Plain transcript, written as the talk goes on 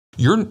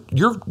your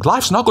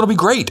life's not going to be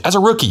great as a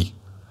rookie,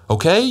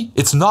 okay?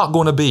 It's not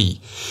going to be.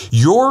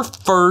 Your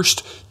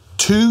first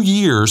 2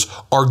 years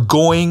are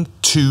going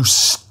to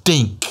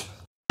stink.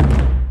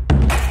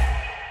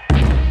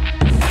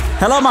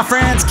 Hello, my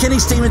friends. Kenny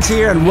Stevens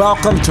here, and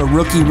welcome to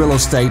Rookie Real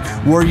Estate,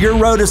 where your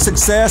road to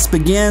success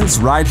begins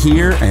right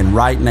here and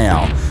right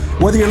now.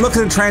 Whether you're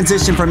looking to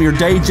transition from your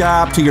day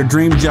job to your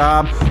dream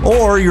job,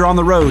 or you're on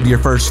the road to your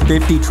first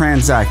 50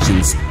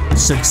 transactions,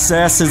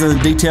 success is in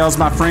the details,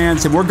 my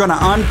friends, and we're going to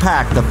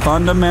unpack the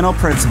fundamental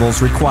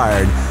principles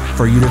required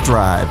for you to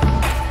thrive.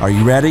 Are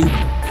you ready?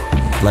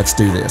 Let's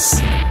do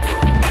this.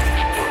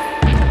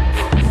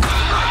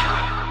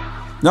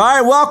 All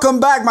right, welcome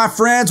back, my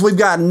friends. We've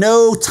got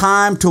no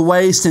time to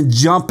waste and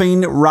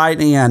jumping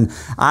right in.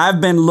 I've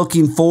been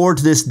looking forward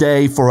to this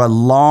day for a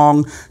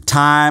long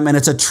time, and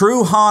it's a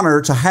true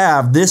honor to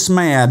have this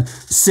man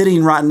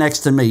sitting right next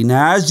to me.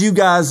 Now, as you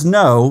guys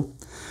know,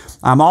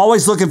 I'm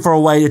always looking for a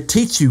way to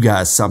teach you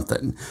guys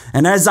something.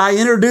 And as I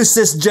introduce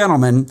this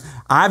gentleman,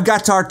 I've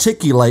got to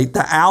articulate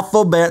the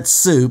alphabet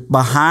soup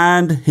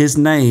behind his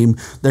name.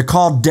 They're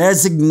called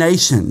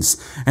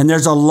designations. And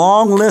there's a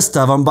long list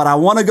of them, but I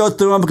want to go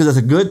through them because it's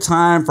a good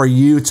time for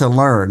you to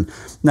learn.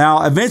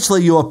 Now,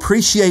 eventually you'll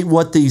appreciate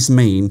what these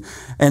mean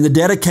and the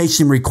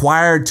dedication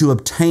required to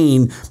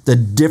obtain the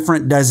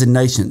different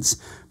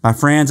designations. My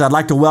friends, I'd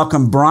like to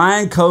welcome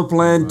Brian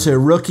Copeland to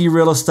Rookie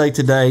Real Estate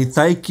today.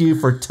 Thank you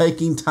for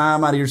taking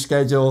time out of your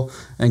schedule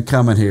and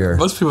coming here.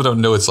 Most people don't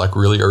know it's like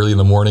really early in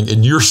the morning,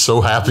 and you're so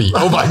happy.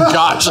 Oh my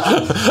gosh.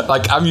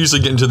 Like, I'm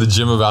usually getting to the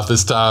gym about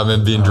this time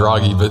and being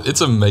groggy, but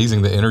it's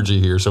amazing the energy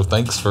here. So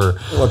thanks for...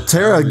 Well,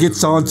 Tara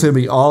gets on to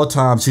me all the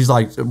time. She's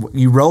like,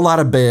 you roll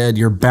out of bed,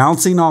 you're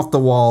bouncing off the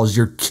walls,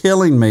 you're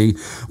killing me,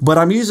 but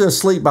I'm usually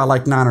asleep by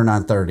like 9 or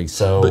 9:30.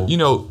 So, but you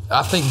know,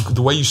 I think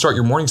the way you start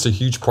your morning is a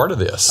huge part of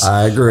this.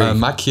 I agree.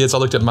 My kids, I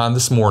looked at mine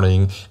this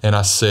morning and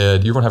I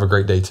said, you're going to have a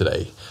great day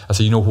today. I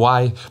said, you know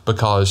why?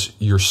 Because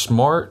you're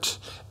smart.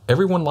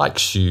 Everyone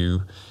likes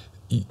you.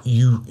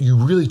 You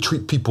really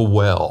treat people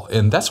well,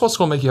 and that's what's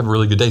going to make you have a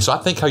really good day. So I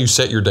think how you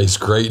set your day is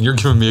great, and you're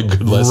giving me a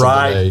good lesson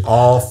today. Right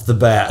off the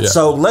bat. Yeah.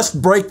 So let's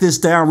break this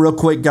down real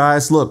quick,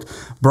 guys. Look,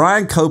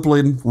 Brian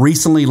Copeland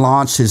recently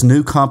launched his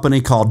new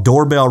company called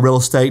Doorbell Real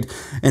Estate,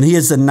 and he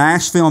is the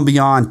Nashville and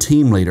Beyond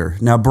team leader.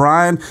 Now,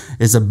 Brian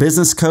is a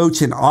business coach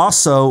and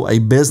also a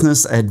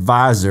business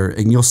advisor,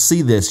 and you'll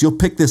see this. You'll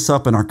pick this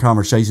up in our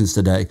conversations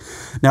today.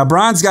 Now,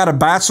 Brian's got a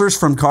bachelor's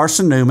from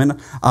Carson Newman,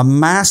 a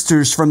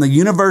master's from the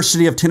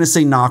University of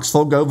Tennessee,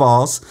 Knoxville, go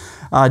Vols,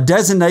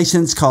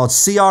 designations called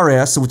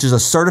CRS, which is a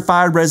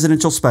Certified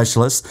Residential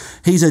Specialist.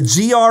 He's a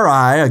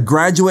GRI, a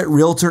Graduate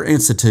Realtor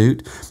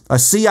Institute, a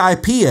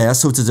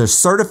CIPS, which is a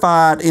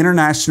Certified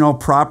International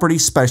Property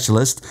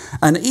Specialist,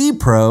 an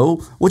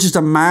ePro, which is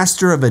a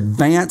Master of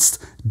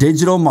Advanced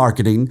Digital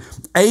Marketing,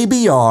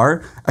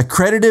 ABR,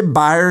 Accredited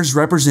Buyer's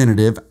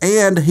Representative,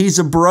 and he's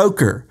a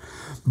broker.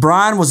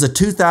 Brian was the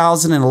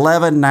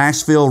 2011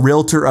 Nashville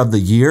Realtor of the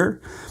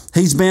Year.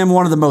 He's been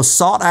one of the most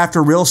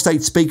sought-after real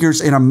estate speakers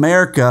in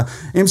America,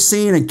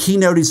 emceeing and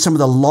keynoting some of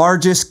the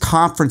largest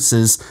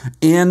conferences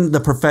in the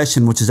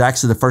profession, which is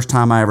actually the first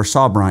time I ever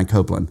saw Brian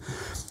Copeland.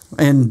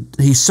 And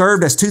he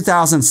served as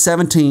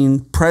 2017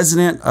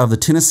 president of the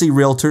Tennessee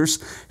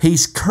Realtors.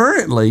 He's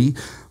currently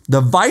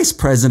the vice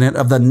president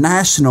of the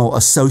National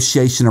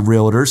Association of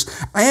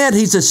Realtors, and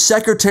he's the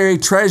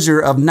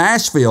secretary-treasurer of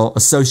Nashville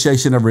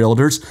Association of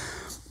Realtors.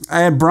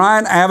 And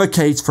Brian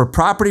advocates for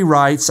property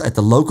rights at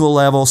the local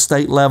level,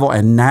 state level,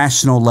 and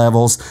national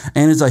levels,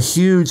 and is a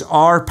huge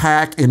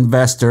RPAC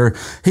investor.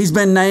 He's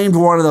been named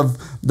one of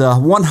the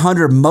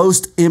 100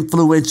 most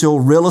influential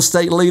real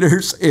estate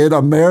leaders in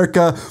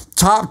America,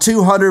 top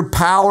 200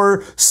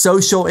 power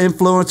social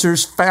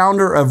influencers,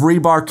 founder of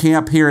Rebar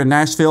Camp here in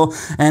Nashville,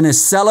 and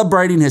is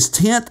celebrating his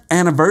 10th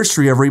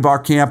anniversary of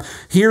Rebar Camp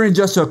here in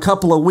just a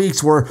couple of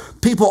weeks, where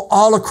people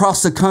all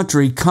across the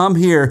country come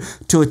here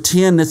to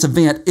attend this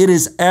event. It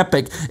is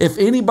epic. If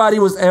anybody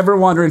was ever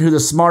wondering who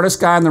the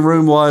smartest guy in the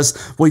room was,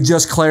 we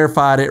just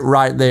clarified it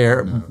right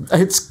there.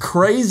 It's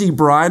crazy,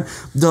 Brian.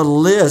 The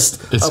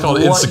list. It's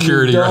called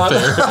insecurity right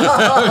there.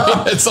 I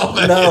mean, that's all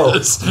that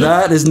is.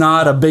 That is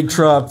not a big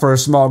truck for a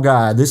small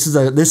guy. This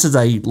is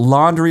a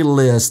laundry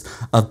list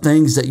of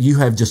things that you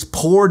have just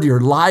poured your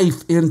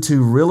life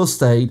into real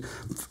estate,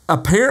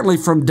 apparently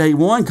from day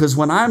one, because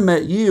when I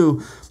met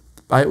you,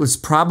 it was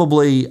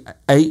probably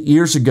 8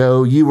 years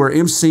ago. You were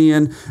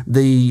emceeing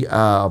the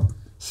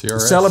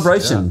CRS,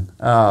 celebration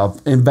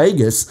in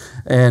Vegas,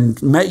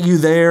 and met you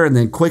there, and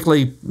then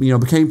quickly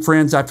became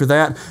friends after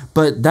that.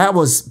 But that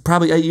was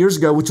probably 8 years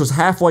ago, which was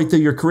halfway through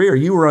your career.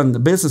 You were in the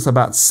business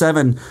about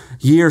 7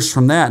 years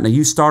from that. Now,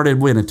 you started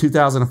when, in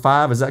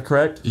 2005, is that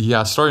correct?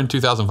 Yeah, I started in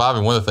 2005,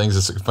 and one of the things,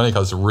 it's funny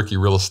because it's a Rookie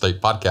Real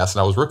Estate podcast,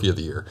 and I was Rookie of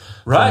the Year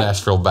for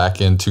Nashville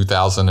back in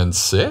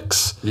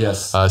 2006.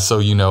 Yes. So,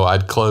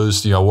 I'd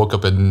closed, I woke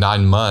up in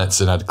 9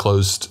 months, and I'd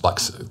closed like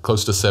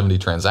close to 70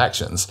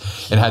 transactions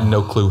and had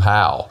no clue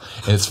how.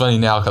 And it's funny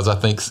now because I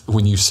think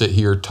when you sit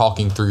here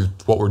talking through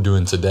what we're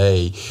doing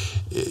today,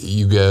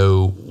 you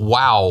go,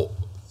 wow,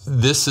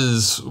 this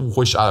is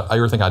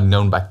everything I'd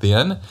known back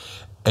then.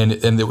 And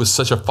it was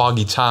such a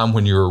foggy time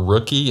when you're a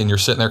rookie and you're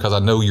sitting there, because I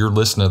know you're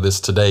listening to this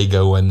today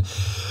going,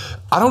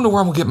 I don't know where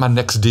I'm going to get my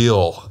next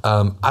deal.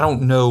 I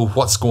don't know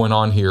what's going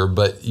on here,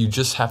 but you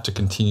just have to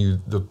continue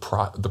the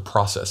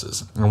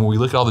processes. And when we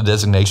look at all the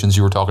designations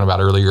you were talking about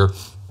earlier,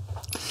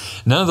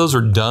 none of those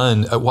are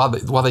done while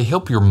they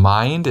help your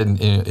mind. And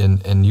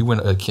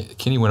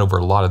Kenny went over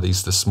a lot of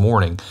these this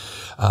morning.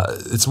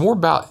 It's more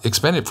about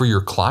expanding it for your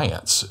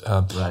clients.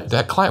 Right.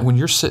 That client, when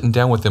you're sitting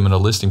down with them in a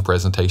listing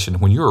presentation,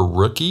 when you're a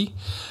rookie,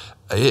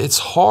 it's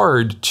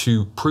hard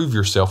to prove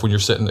yourself when you're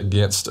sitting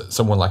against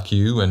someone like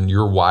you and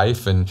your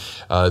wife and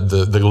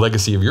the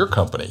legacy of your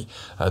company.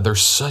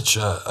 There's such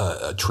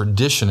a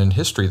tradition and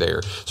history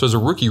there. So as a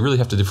rookie, you really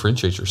have to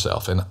differentiate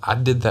yourself. And I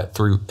did that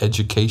through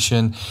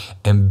education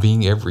and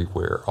being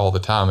everywhere all the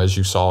time, as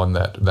you saw in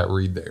that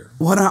read there.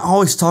 What I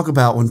always talk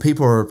about when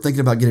people are thinking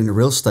about getting into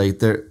real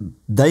estate,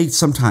 they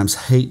sometimes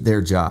hate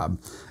their job.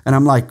 And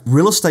I'm like,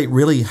 real estate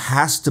really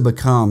has to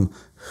become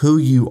who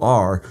you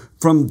are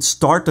from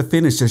start to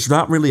finish. There's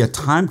not really a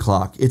time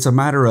clock. It's a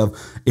matter of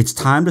it's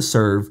time to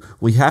serve.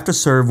 We have to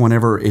serve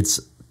whenever it's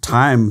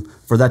time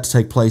for that to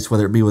take place,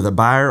 whether it be with a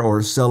buyer or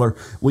a seller.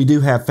 We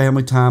do have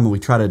family time, and we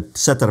try to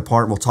set that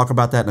apart. And we'll talk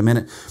about that in a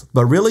minute.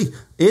 But really,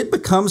 it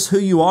becomes who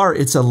you are.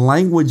 It's a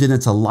language and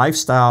it's a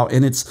lifestyle,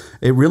 and it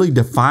really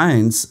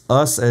defines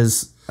us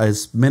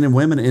as men and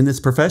women in this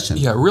profession.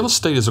 Yeah, real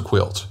estate is a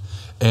quilt.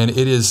 And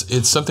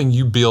it's something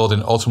you build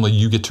and ultimately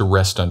you get to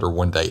rest under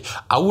one day.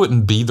 I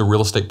wouldn't be the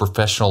real estate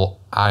professional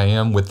I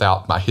am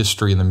without my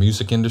history in the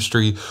music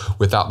industry,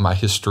 without my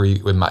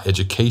history in my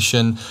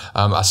education.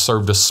 I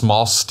served a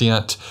small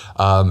stint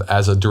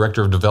as a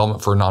director of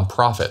development for a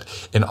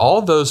nonprofit. And all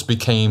of those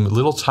became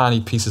little tiny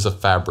pieces of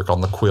fabric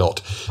on the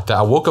quilt that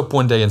I woke up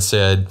one day and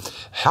said,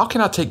 how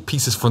can I take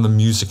pieces from the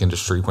music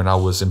industry when I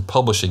was in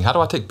publishing? How do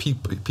I take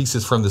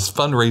pieces from this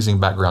fundraising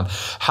background?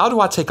 How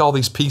do I take all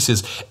these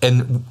pieces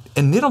and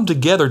knit them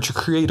together to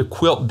create a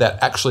quilt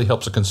that actually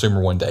helps a consumer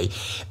one day?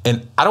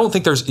 And I don't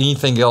think there's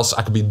anything else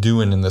I could be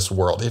doing in this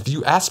world. If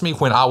you asked me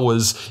when I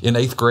was in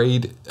 8th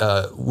grade,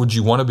 would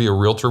you want to be a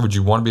realtor? Would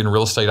you want to be in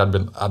real estate?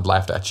 I'd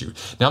laughed at you.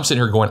 Now I'm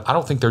sitting here going, I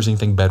don't think there's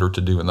anything better to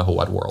do in the whole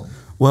wide world.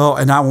 Well,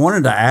 and I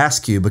wanted to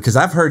ask you, because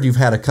I've heard you've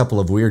had a couple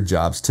of weird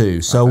jobs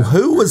too. So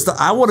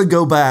I want to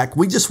go back.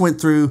 We just went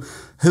through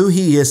who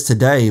he is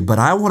today, but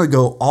I want to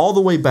go all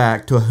the way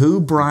back to who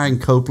Brian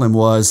Copeland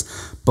was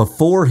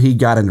before he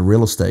got into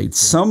real estate.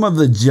 Some of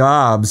the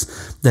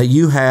jobs that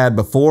you had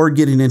before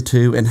getting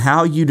into, and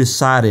how you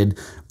decided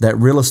that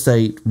real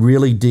estate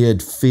really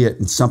did fit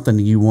and something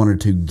you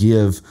wanted to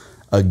give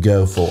a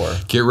go for.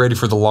 Get ready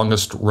for the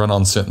longest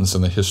run-on sentence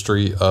in the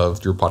history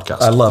of your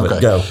podcast. I love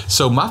it. Go.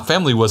 So my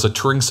family was a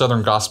touring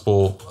Southern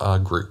gospel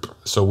group.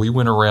 So we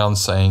went around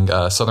saying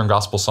Southern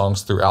gospel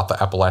songs throughout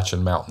the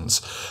Appalachian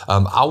Mountains.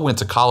 I went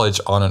to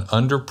college on an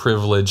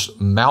underprivileged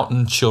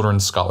mountain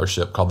children's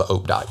scholarship called the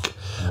Oak Dyke.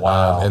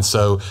 Wow. And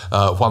so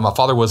while my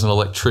father was an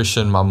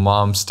electrician, my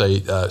mom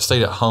stayed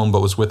at home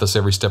but was with us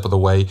every step of the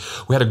way.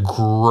 We had a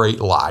great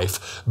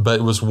life, but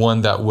it was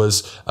one that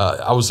was,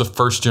 I was the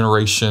first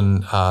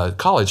generation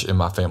college in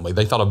my family.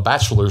 They thought a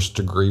bachelor's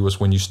degree was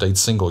when you stayed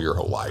single your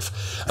whole life.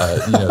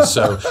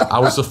 So I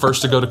was the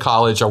first to go to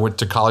college. I went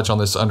to college on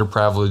this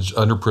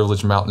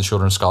underprivileged mountain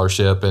children's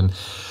scholarship, and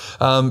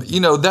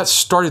that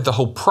started the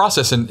whole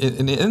process. And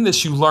in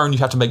this, you learn you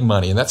have to make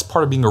money. And that's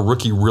part of being a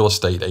rookie real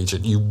estate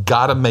agent. You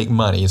got to make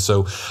money. And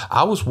so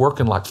I was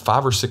working like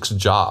 5 or 6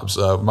 jobs.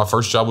 My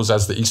first job was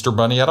as the Easter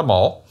Bunny at a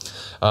mall.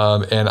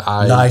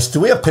 Nice. Do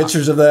we have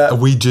pictures of that?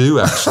 We do,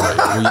 actually.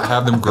 We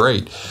have them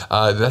great.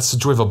 That's the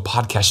joy of a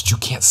podcast. You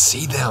can't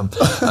see them.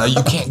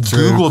 You can't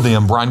Google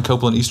them. Brian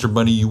Copeland, Easter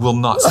Bunny, you will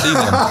not see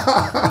them.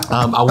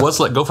 I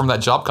was let go from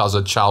that job because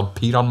a child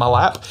peed on my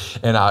lap,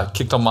 and I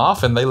kicked them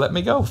off, and they let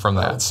me go from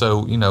that. So,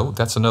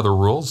 that's another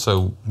rule.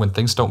 So when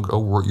things don't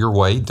go your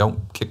way,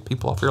 don't kick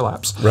people off your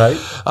laps. Right.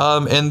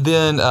 And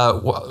then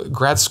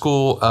grad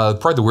school,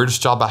 probably the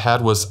weirdest job I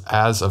had was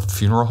as a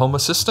funeral home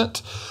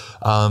assistant.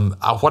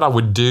 What I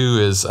would do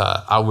is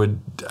I would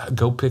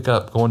go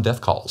on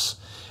death calls,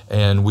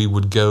 and we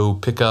would go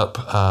pick up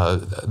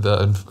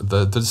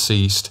the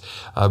deceased,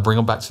 bring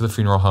them back to the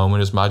funeral home, and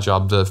it was my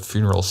job to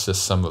funeral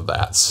assist some of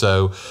that.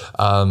 So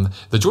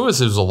the joy was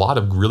there was a lot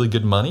of really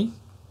good money.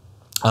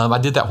 I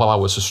did that while I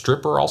was a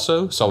stripper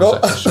also, so I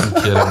was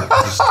actually kidding. I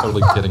was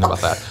totally kidding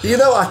about that.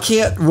 I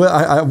can't.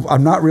 Well,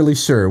 I'm not really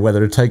sure whether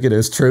to take it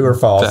as true or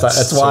false.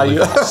 That's why you.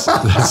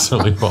 That's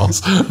totally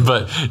false.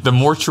 But the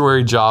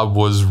mortuary job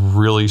was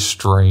really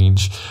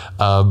strange,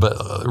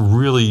 but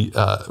really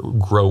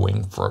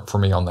growing for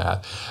me on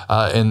that.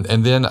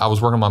 And then I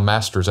was working on my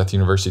master's at the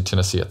University of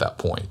Tennessee at that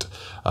point,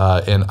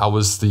 and I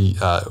was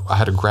I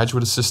had a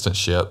graduate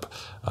assistantship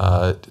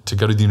to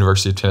go to the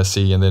University of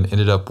Tennessee, and then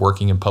ended up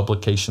working in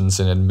publications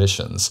and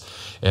admissions.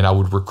 And I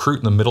would recruit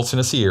in the Middle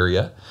Tennessee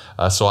area.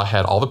 So I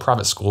had all the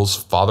private schools,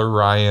 Father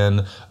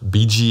Ryan,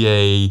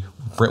 BGA,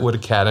 Brentwood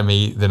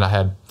Academy. Then I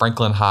had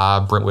Franklin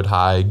High, Brentwood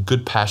High,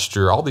 Good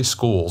Pasture, all these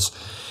schools.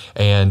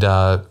 And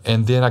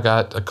then I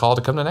got a call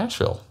to come to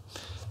Nashville.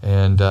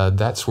 And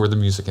that's where the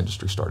music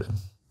industry started.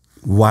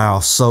 Wow.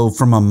 So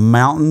from a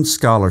mountain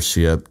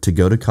scholarship to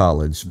go to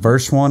college,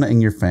 first one in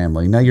your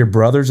family. Now your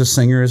brother's a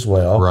singer as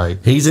well. Right.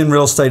 He's in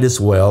real estate as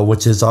well,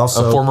 which is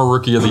also a former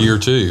Rookie of the Year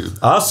too.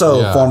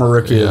 Also former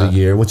Rookie of the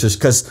Year, which is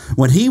because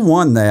when he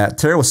won that,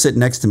 Tara was sitting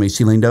next to me.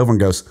 She leaned over and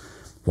goes,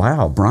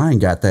 wow, Brian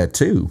got that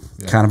too.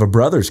 Kind of a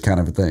brother's kind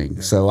of a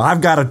thing. So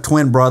I've got a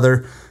twin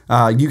brother.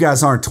 You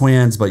guys aren't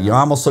twins, but you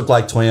almost look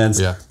like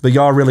twins. Yeah. But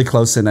y'all are really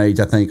close in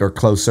age, I think, or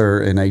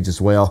closer in age as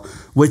well,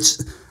 which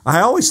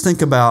I always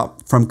think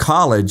about from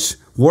college,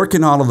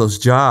 working all of those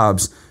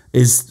jobs.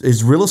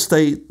 Is real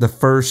estate the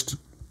first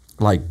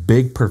like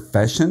big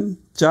profession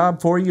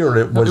job for you? Or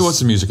it was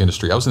the music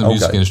industry. I was in the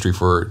music industry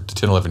for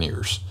 10, 11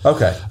 years.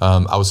 Okay.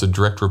 I was a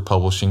director of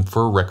publishing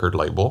for a record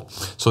label.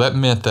 So that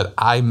meant that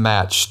I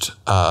matched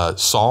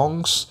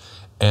songs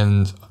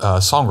and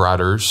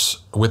songwriters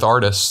with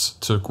artists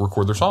to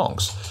record their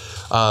songs.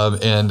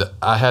 And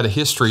I had a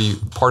history,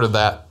 part of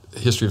that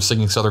history of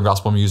singing Southern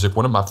gospel music.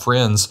 One of my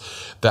friends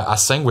that I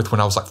sang with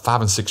when I was like 5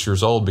 and 6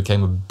 years old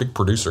became a big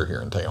producer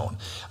here in town.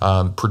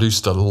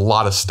 Produced a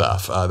lot of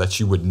stuff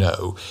that you would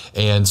know.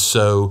 And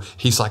so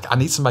he's like, I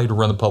need somebody to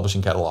run the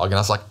publishing catalog. And I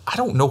was like, I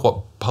don't know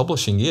what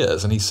publishing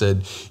is. And he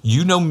said,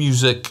 you know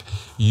music,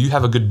 you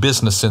have a good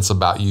business sense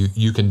about you,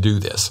 you can do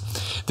this.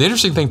 The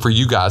interesting thing for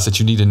you guys that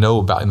you need to know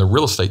about in the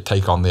real estate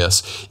take on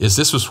this is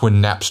this was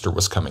when Napster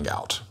was coming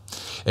out.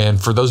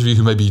 And for those of you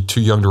who may be too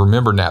young to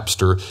remember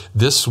Napster,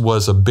 this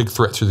was a big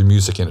threat to the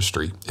music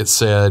industry. It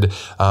said,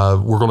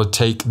 we're going to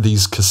take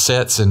these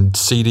cassettes and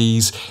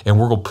CDs and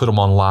we're going to put them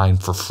online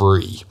for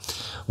free.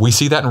 We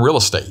see that in real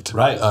estate.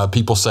 Right.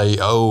 People say,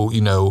 oh,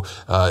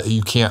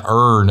 you can't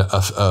earn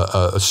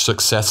a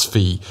success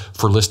fee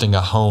for listing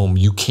a home.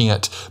 You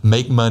can't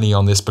make money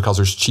on this because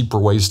there's cheaper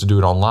ways to do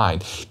it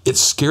online. It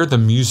scared the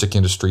music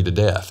industry to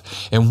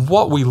death. And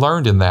what we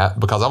learned in that,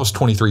 because I was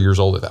 23 years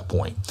old at that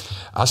point,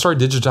 I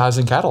started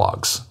digitizing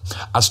catalogs.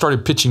 I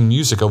started pitching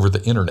music over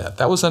the internet.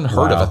 That was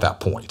unheard of at that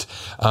point.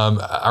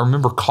 I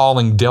remember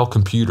calling Dell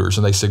Computers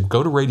and they said,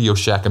 go to Radio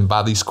Shack and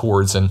buy these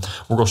cords and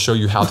we're going to show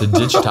you how to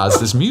digitize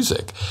this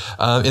music.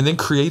 And then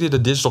created a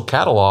digital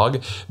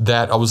catalog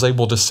that I was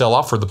able to sell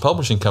off for the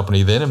publishing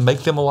company then and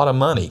make them a lot of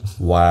money.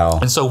 Wow.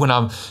 And so when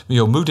I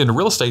moved into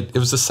real estate, it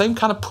was the same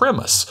kind of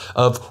premise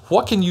of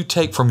what can you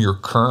take from your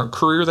current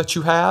career that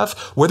you have,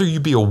 whether you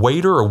be a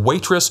waiter or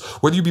waitress,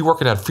 whether you be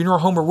working at a funeral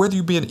home or whether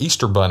you be an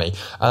Easter bunny.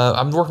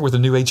 I'm working with a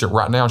new agent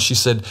right now and she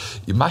said,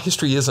 my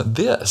history isn't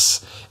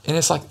this. And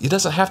it's like, it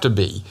doesn't have to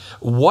be.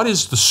 What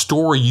is the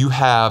story you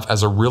have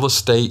as a real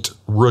estate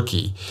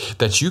rookie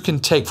that you can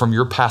take from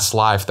your past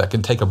life that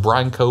can take a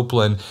Brian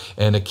Copeland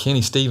and a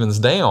Kenny Stevens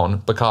down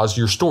because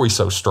your story's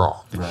so strong?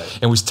 Right.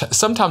 And we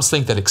sometimes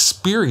think that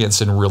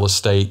experience in real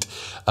estate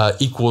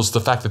equals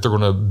the fact that they're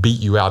going to beat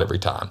you out every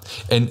time.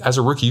 And as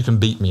a rookie, you can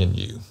beat me and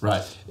you.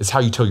 Right. It's how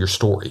you tell your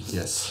story.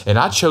 Yes. And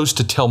I chose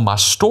to tell my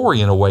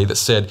story in a way that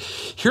said,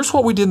 here's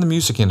what we did in the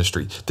music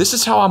industry. This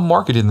is how I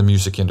marketed in the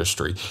music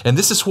industry. And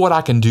this is what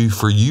I can do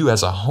for you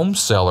as a home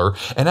seller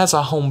and as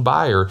a home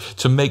buyer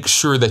to make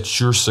sure that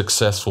you're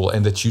successful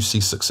and that you see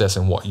success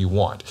in what you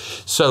want.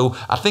 So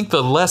I think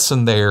the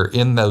lesson there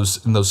in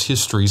those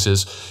histories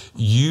is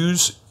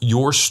use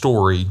your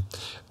story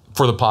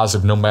for the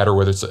positive, no matter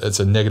whether it's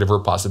a negative or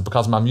positive,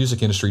 because my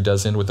music industry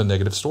does end with a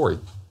negative story.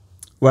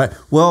 Right.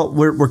 Well,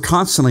 we're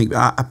constantly,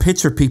 I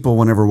picture people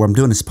whenever I'm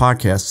doing this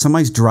podcast,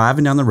 somebody's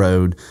driving down the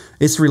road,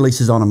 it's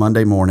releases on a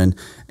Monday morning,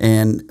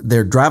 and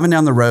they're driving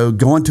down the road,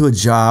 going to a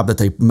job that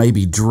they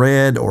maybe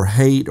dread or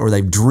hate, or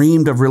they've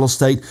dreamed of real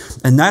estate.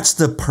 And that's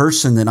the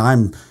person that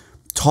I'm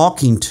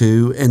talking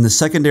to. And the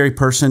secondary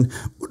person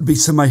would be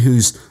somebody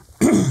who's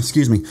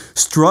excuse me,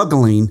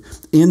 struggling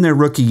in their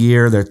rookie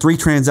year. They're 3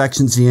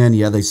 transactions in.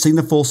 Yeah, they've seen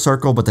the full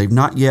circle, but they've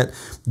not yet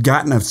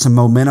gotten some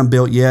momentum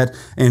built yet.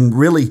 And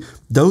really,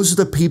 those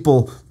are the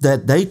people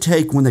that they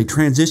take when they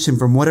transition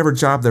from whatever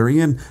job they're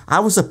in. I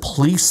was a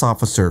police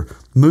officer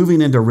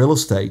moving into real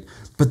estate,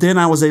 but then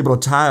I was able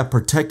to tie up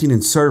protecting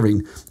and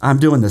serving. I'm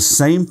doing the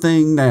same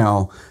thing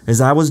now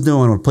as I was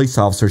doing with police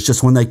officers.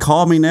 Just when they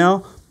call me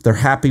now, they're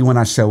happy when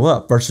I show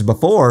up versus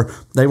before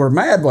they were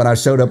mad when I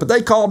showed up, but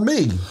they called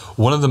me.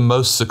 One of the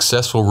most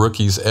successful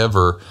rookies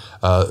ever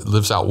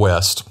lives out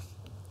west,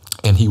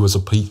 and he was a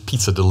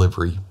pizza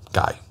delivery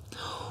guy.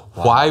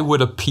 Wow. Why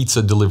would a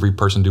pizza delivery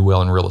person do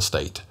well in real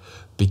estate?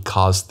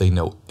 Because they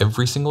know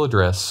every single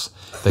address.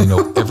 They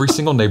know every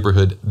single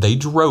neighborhood. They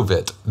drove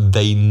it.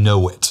 They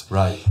know it.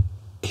 Right.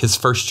 His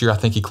first year, I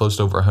think he closed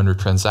over 100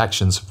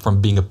 transactions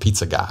from being a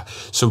pizza guy.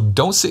 So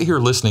don't sit here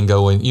listening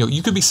going,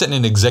 you could be sitting in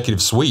an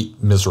executive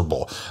suite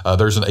miserable.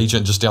 There's an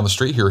agent just down the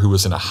street here who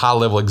was in a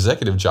high-level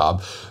executive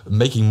job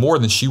making more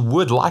than she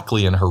would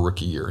likely in her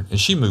rookie year, and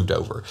she moved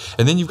over.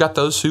 And then you've got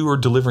those who are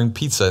delivering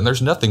pizza, and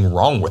there's nothing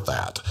wrong with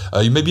that.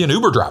 You may be an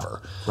Uber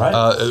driver. Right.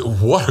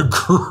 What a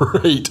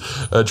great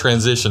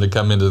transition to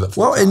come into the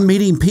Well, and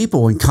meeting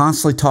people and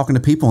constantly talking to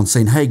people and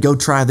saying, hey, go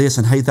try this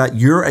and hey, that.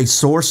 You're a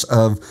source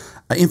of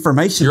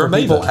information You're for a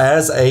people maven.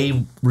 as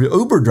a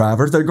Uber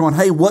driver. They're going,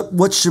 hey,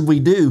 what should we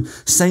do?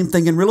 Same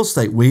thing in real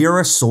estate. We are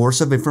a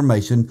source of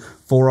information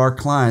for our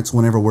clients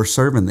whenever we're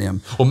serving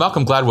them. Well,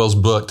 Malcolm Gladwell's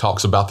book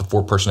talks about the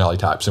 4 personality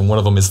types, and one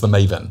of them is the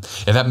maven.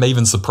 And that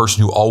maven's the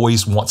person who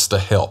always wants to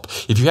help.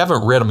 If you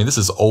haven't read, I mean, this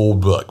is an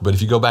old book, but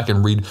if you go back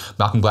and read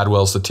Malcolm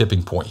Gladwell's The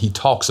Tipping Point, he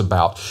talks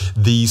about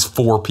these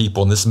 4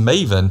 people. And this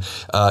maven,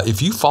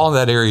 if you fall in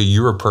that area,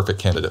 you're a perfect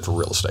candidate for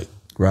real estate.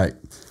 Right.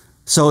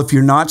 So if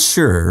you're not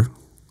sure,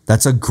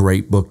 that's a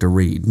great book to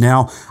read.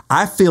 Now,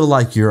 I feel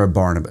like you're a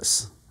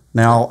Barnabas.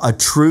 Now, a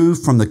true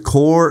from the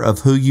core of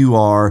who you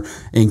are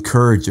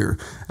encourager.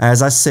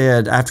 As I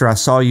said, after I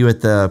saw you at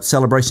the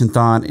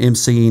Celebration-thon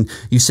emceeing,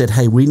 you said,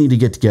 hey, we need to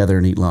get together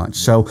and eat lunch.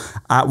 So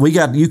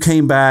you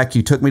came back,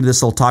 you took me to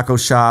this little taco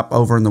shop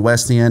over in the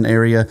West End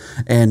area,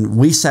 and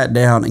we sat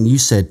down and you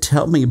said,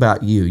 tell me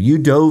about you. You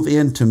dove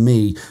into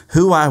me,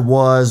 who I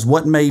was,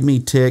 what made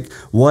me tick,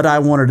 what I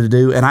wanted to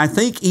do. And I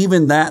think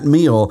even that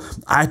meal,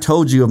 I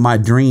told you of my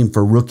dream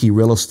for rookie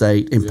real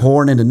estate and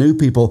pouring into new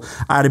people.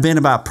 I'd have been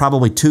about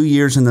probably 2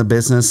 years in the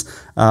business.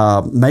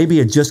 Maybe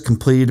had just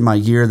completed my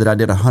year that I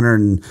did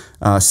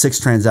 106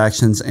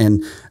 transactions,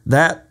 and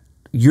that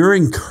your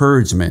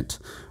encouragement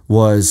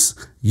was,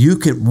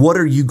 what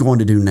are you going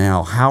to do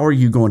now? How are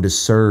you going to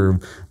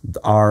serve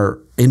our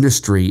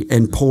industry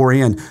and pour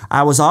in?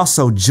 I was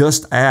also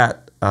just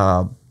at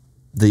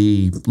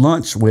the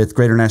lunch with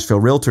Greater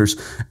Nashville Realtors,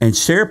 and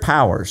Cher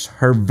Powers,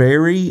 her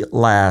very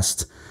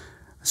last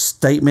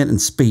statement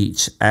and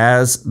speech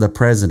as the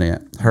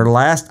president, her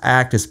last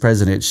act as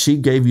president, she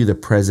gave you the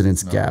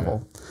president's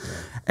gavel.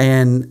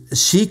 And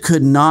she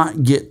could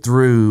not get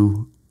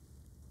through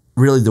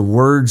really the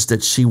words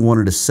that she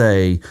wanted to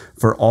say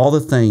for all the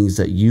things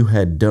that you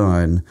had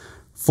done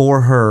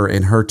for her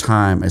in her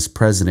time as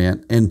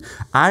president. And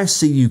I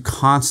see you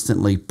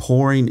constantly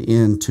pouring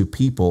into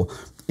people.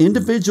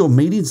 Individual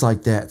meetings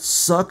like that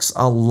sucks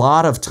a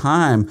lot of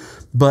time,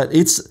 but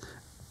it's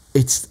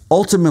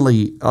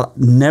ultimately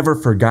never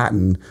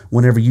forgotten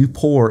whenever you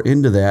pour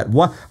into that.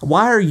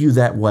 Why are you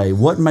that way?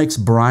 What makes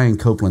Brian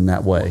Copeland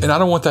that way? And I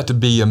don't want that to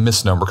be a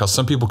misnomer, because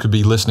some people could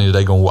be listening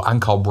today going, well, I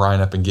can call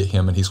Brian up and get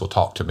him and he's going to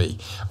talk to me,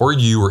 or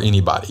you, or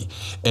anybody.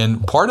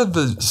 And part of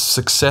the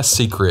success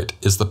secret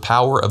is the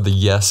power of the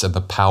yes and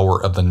the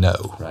power of the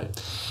no.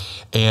 Right.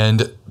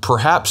 And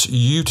perhaps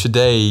you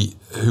today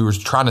who are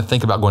trying to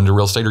think about going to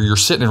real estate, or you're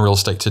sitting in real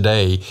estate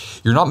today,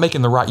 you're not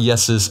making the right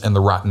yeses and the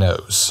right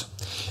nos.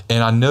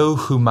 And I know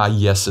who my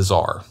yeses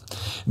are.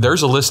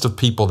 There's a list of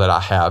people that I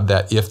have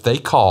that if they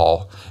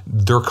call,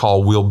 their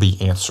call will be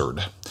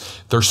answered.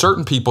 There are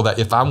certain people that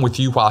if I'm with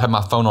you while I have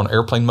my phone on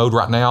airplane mode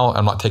right now,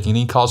 I'm not taking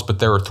any calls, but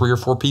there are 3 or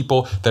 4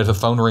 people that if the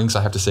phone rings,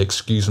 I have to say,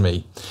 excuse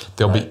me.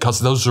 They'll be, because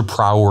those are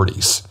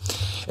priorities.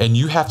 And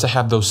you have to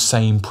have those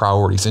same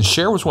priorities. And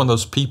Cher was one of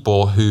those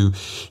people who,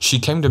 she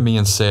came to me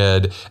and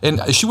said, and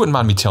she wouldn't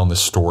mind me telling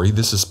this story.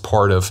 This is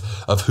part of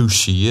who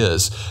she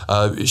is.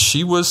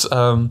 She was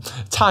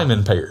time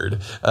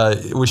impaired.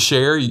 With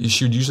Cher,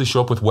 she would usually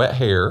show up with wet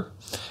hair,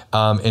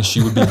 and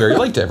she would be very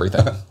late to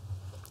everything.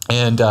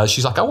 And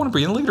she's like, I want to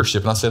be in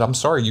leadership. And I said, I'm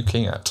sorry, you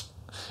can't.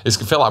 It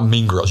felt like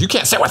Mean Girls. You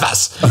can't sit with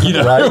us, you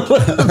know. Right.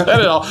 Not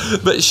at all.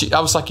 But I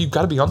was like, you've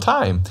got to be on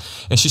time.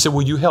 And she said,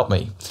 will you help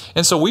me?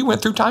 And so we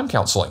went through time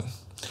counseling.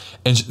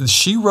 And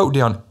she wrote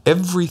down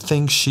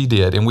everything she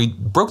did. And we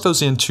broke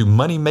those into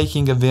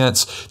money-making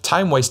events,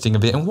 time-wasting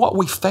events. And what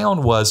we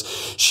found was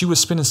she was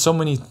spending so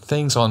many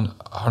things on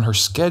her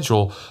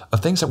schedule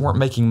of things that weren't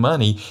making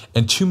money,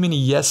 and too many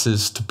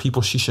yeses to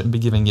people she shouldn't be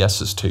giving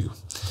yeses to.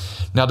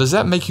 Now, does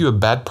that make you a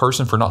bad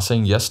person for not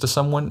saying yes to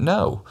someone?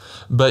 No.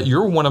 But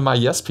you're one of my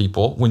yes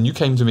people. When you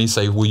came to me and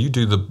say, will you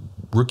do the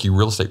Rookie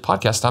Real Estate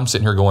podcast, I'm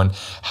sitting here going,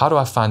 how do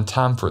I find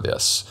time for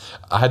this?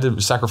 I had to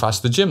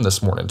sacrifice the gym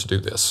this morning to do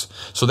this.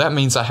 So that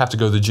means I have to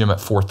go to the gym at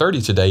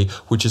 4:30 today,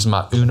 which is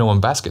my Uno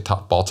and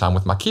basketball time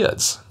with my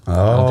kids.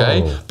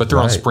 Okay? But they're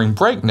on spring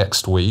break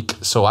next week,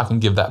 so I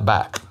can give that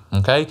back.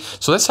 Okay,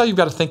 so that's how you've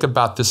got to think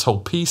about this whole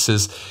piece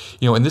is,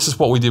 you know, and this is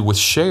what we did with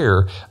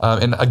Cher.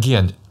 And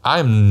again, I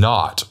am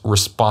not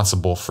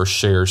responsible for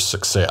Cher's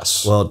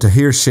success. Well, to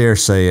hear Cher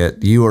say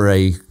it, you are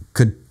a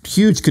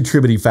huge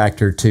contributing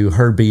factor to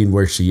her being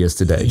where she is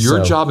today.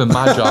 Your job and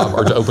my job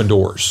are to open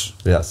doors.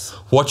 Yes.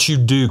 What you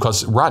do,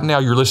 because right now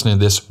you're listening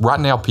to this, right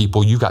now,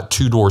 people, you've got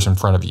 2 doors in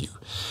front of you.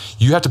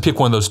 You have to pick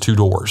one of those 2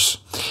 doors.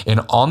 And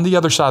on the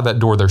other side of that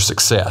door, there's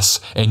success.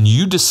 And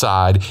you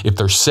decide if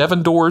there's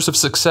 7 doors of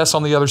success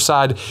on the other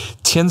side,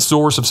 10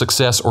 doors of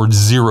success, or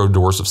 0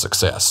 doors of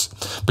success.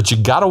 But you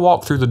got to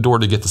walk through the door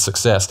to get the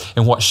success.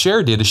 And what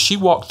Cher did is she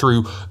walked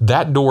through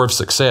that door of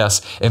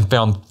success and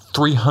found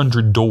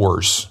 300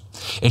 doors.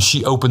 And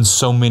she opened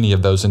so many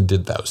of those and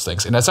did those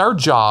things. And it's our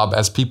job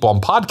as people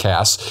on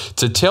podcasts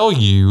to tell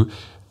you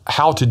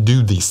how to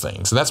do these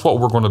things. And that's what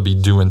we're going to be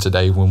doing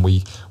today when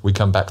we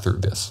come back through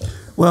this.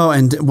 Well,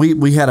 and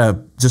we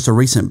had just a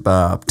recent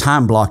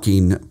time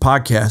blocking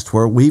podcast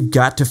where we've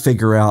got to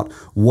figure out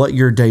what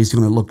your day is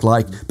going to look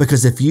like,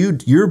 because if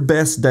your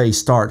best day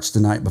starts the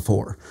night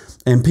before.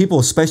 And people,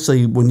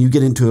 especially when you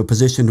get into a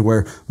position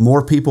where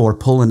more people are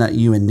pulling at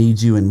you and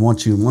need you and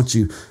want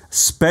you,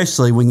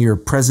 especially when you're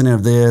president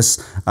of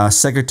this,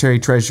 secretary,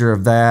 treasurer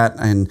of that,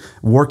 and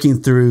working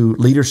through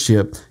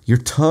leadership, you're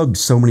tugged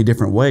so many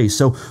different ways.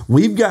 So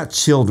we've got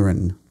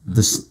children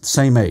the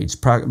same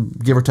age,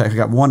 give or take. I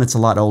got one that's a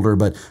lot older,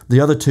 but the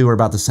other two are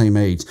about the same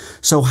age.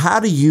 So how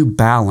do you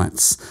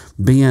balance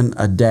being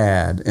a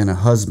dad and a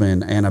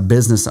husband and a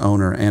business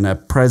owner and a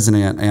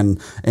president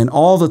and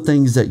all the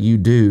things that you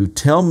do?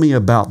 Tell me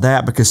about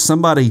that, because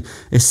somebody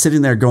is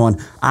sitting there going,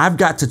 I've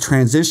got to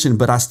transition,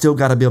 but I still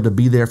got to be able to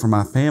be there for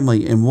my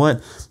family. And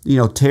what,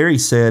 Terry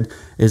said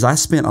is, I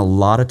spent a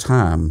lot of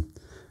time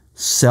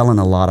selling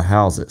a lot of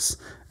houses,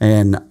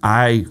 and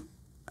I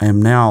am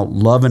now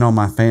loving on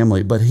my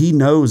family, but he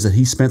knows that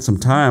he spent some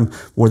time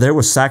where there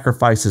was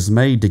sacrifices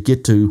made to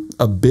get to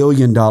 $1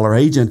 billion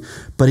agent,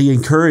 but he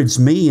encouraged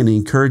me and he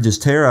encourages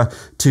Tara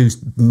to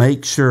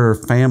make sure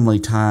family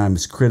time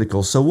is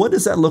critical. So what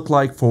does that look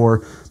like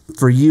for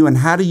you, and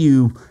how do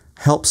you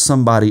help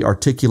somebody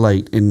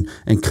articulate and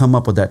come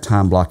up with that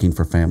time blocking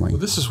for family?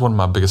 Well, this is one of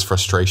my biggest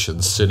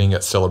frustrations, sitting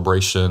at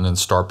Celebration and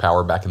Star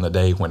Power back in the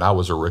day when I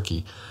was a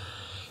rookie,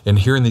 and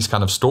hearing these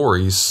kind of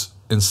stories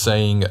and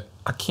saying,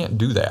 I can't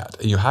do that.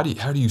 How do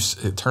you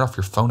turn off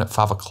your phone at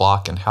 5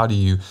 o'clock, and how do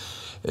you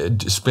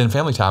spend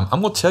family time?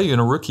 I'm going to tell you, in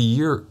a rookie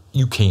year,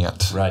 you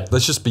can't. Right.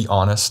 Let's just be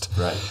honest.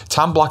 Right.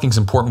 Time blocking is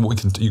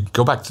important. You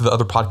go back to the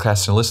other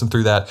podcasts and listen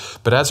through that.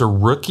 But as a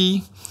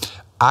rookie,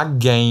 I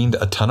gained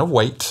a ton of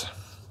weight.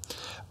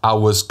 I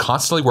was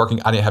constantly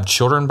working. I didn't have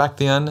children back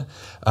then.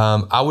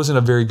 I was in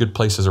a very good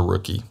place as a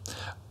rookie.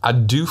 I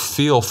do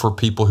feel for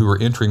people who are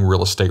entering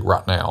real estate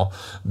right now,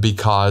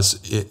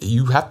 because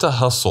you have to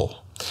hustle.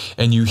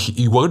 And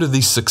you go to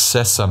these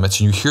success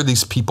summits and you hear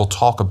these people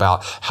talk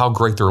about how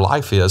great their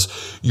life is.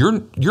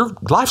 Your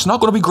life's not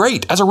going to be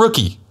great as a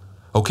rookie,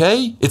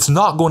 okay? It's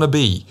not going to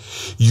be.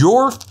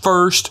 Your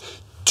first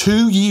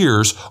 2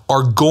 years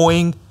are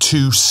going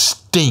to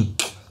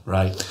stink.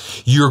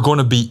 Right. You're going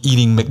to be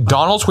eating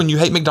McDonald's when you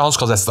hate McDonald's,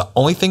 because that's the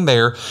only thing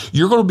there.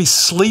 You're going to be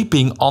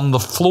sleeping on the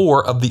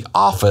floor of the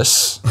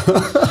office.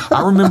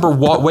 I remember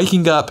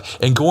waking up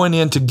and going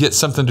in to get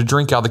something to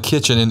drink out of the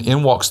kitchen, and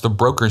in walks the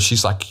broker, and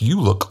she's like, "You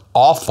look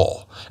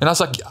awful." And I was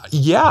like,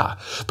 yeah,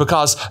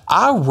 because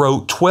I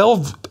wrote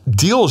 12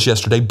 deals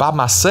yesterday by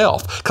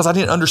myself because I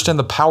didn't understand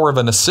the power of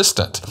an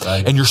assistant.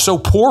 Right. And you're so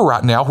poor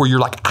right now where you're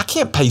like, I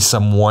can't pay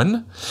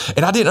someone.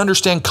 And I didn't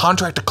understand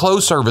contract to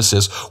close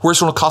services, where it's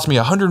going to cost me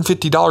 $150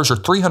 or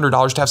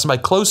 $300 to have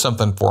somebody close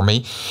something for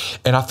me.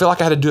 And I feel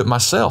like I had to do it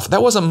myself.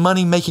 That wasn't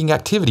money-making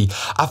activity.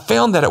 I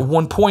found that at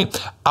one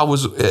point, I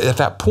was at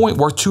that point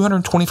worth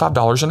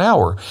 $225 an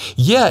hour.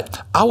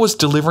 Yet I was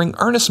delivering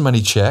earnest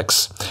money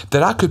checks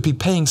that I could be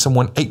paying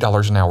someone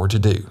 $8 an hour to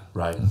do.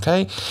 Right.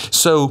 Okay.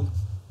 So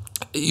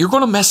you're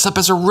going to mess up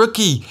as a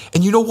rookie.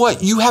 And you know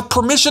what? You have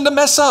permission to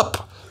mess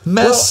up.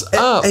 Mess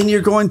up. And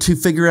you're going to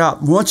figure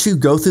out, once you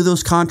go through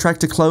those contract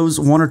to close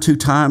 1 or 2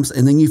 times,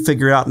 and then you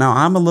figure out, now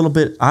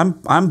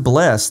I'm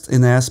blessed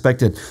in the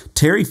aspect that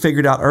Terry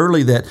figured out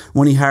early that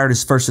when he hired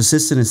his first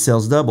assistant, his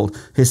sales doubled.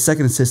 His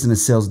second assistant,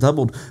 his sales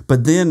doubled.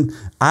 But then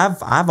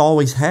I've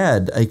always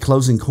had a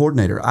closing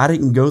coordinator. I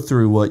didn't go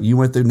through what you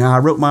went through. Now, I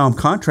wrote my own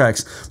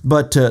contracts,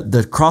 but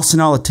the crossing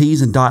all the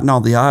T's and dotting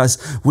all the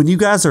I's, when you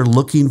guys are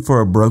looking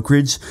for a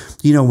brokerage,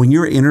 when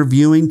you're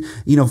interviewing,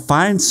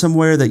 find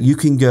somewhere that you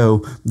can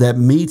go that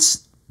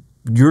meets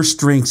your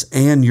strengths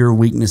and your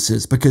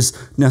weaknesses, because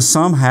now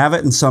some have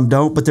it and some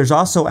don't, but there's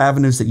also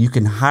avenues that you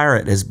can hire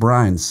it, as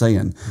Brian's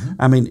saying. Mm-hmm.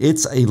 I mean,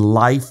 it's a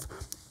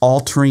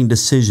life-altering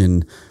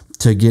decision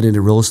to get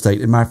into real estate.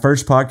 And my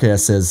first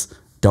podcast says,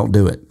 don't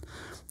do it.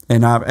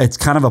 And it's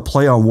kind of a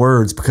play on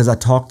words, because I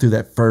talked through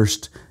that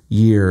first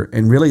year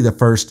and really the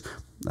first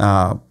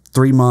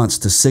 3 months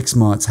to 6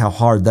 months, how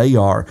hard they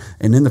are.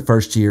 And in the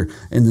first year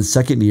and the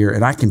second year,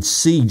 and I can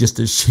see just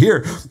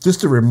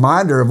a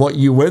reminder of what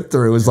you went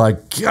through. It was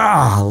like,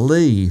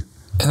 golly.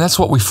 And that's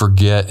what we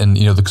forget. And,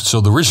 so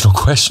the original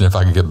question, if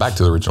I could get back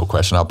to the original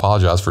question, I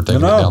apologize for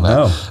taking it down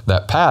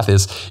that path,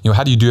 is,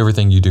 how do you do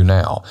everything you do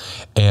now?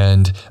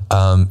 And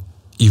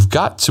you've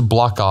got to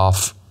block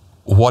off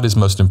what is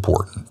most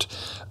important.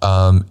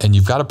 And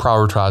you've got to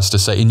prioritize to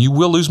say, and you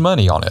will lose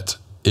money on it.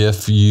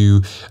 If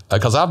you,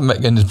 because I've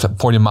made a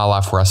point in my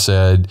life where I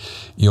said,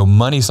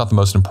 money is not the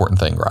most important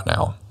thing right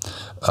now.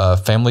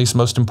 Family is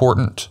most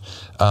important.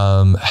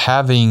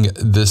 Having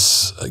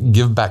this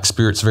give back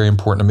spirit is very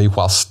important to me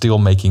while still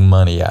making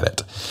money at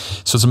it.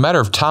 So it's a matter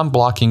of time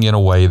blocking in a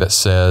way that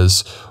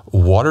says,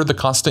 what are the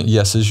constant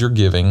yeses you're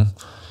giving?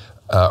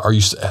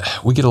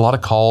 We get a lot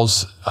of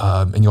calls,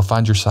 and you'll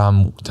find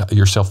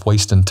yourself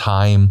wasting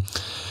time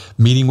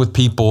meeting with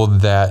people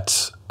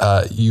that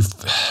you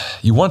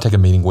want to take a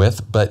meeting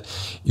with, but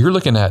you're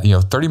looking at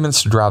 30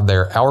 minutes to drive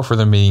there, hour for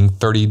the meeting,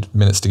 30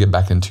 minutes to get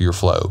back into your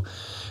flow.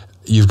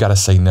 You've got to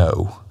say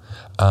no.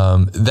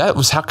 that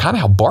was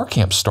how Bar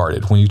Camp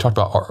started. When you talked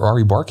about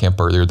RE Bar Camp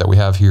earlier that we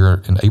have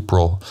here in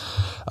April,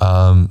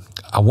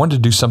 I wanted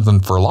to do something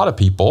for a lot of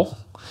people,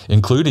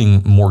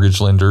 including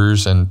mortgage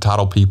lenders and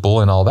title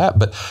people and all that,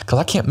 but because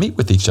I can't meet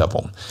with each of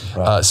them.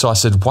 Right. So I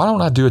said, why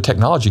don't I do a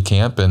technology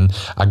camp? And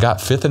I got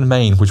 5th and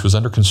Main, which was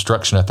under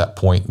construction at that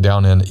point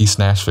down in East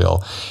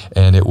Nashville.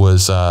 And it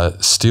was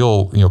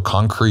still,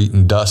 concrete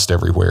and dust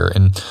everywhere.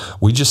 And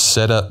we just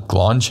set up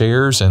lawn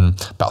chairs and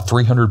about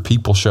 300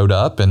 people showed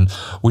up. And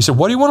we said,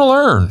 what do you want to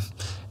learn?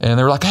 And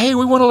they were like, hey,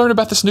 we want to learn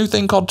about this new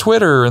thing called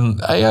Twitter.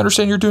 And hey, I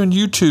understand you're doing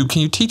YouTube.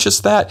 Can you teach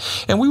us that?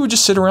 And we would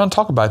just sit around and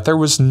talk about it. There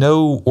was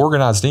no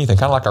organized anything,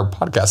 kind of like our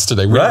podcast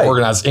today. We didn't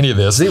organize any of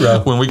this.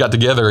 Zero. When we got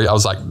together, I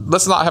was like,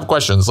 let's not have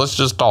questions. Let's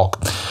just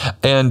talk.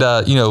 And,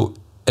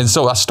 and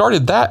so I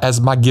started that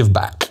as my give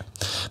back,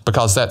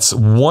 because that's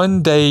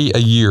one day a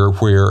year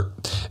where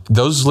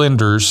those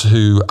lenders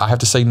who I have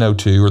to say no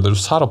to, or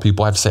those title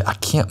people I have to say, I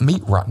can't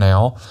meet right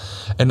now.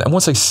 And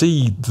once they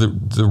see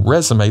the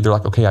resume, they're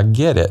like, okay, I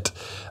get it.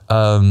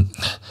 I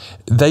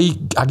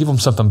give them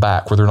something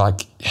back where they're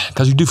like,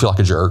 because you do feel like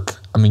a jerk.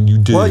 I mean, you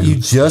do. Well, you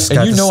just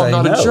got to say I'm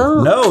not no. a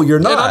jerk. No, you're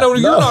not. And I know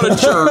you're No. not a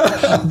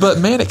jerk. But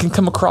man, it can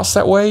come across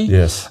that way.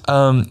 Yes.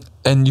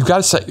 And you've got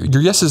to say,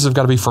 your yeses have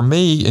got to be for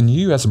me and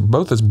you as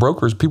both as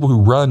brokers, people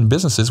who run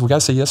businesses. We got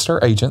to say yes to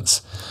our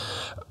agents.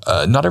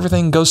 Not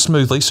everything goes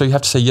smoothly, so you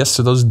have to say yes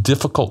to those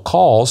difficult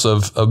calls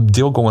of a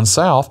deal going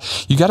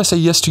south. You got to say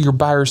yes to your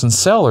buyers and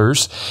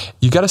sellers.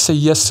 You got to say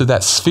yes to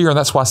that sphere, and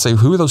that's why I say,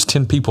 who are those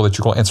 10 people that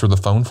you're going to answer the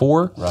phone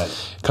for?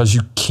 Right. Because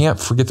you can't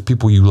forget the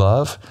people you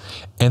love,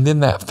 and then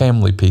that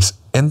family piece,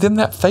 and then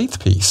that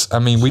faith piece. I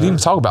mean, we didn't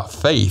even talk about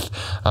faith.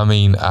 I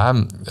mean,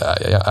 I'm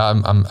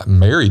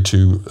married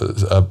to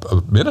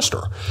a minister,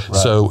 right.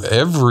 So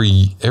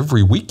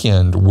every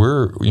weekend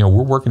we're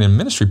working in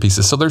ministry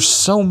pieces. So there's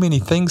so many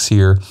things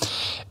here,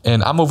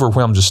 and I'm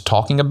overwhelmed just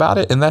talking about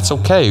it, and that's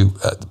okay.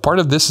 Part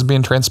of this is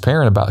being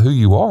transparent about who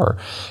you are,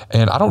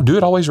 and I don't do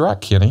it always right,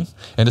 Kenny.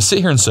 And to sit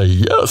here and say,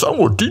 yes, I'm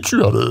going to teach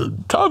you how to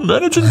time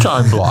manage and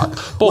time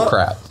block, bull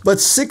crap. But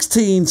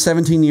 16,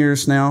 17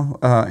 years now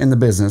in the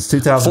business,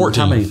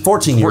 2014. How many?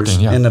 14 years 14,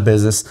 yeah. in the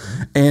business,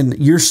 and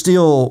you're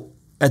still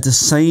at the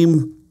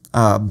same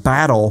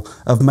battle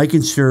of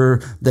making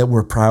sure that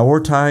we're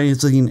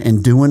prioritizing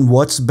and doing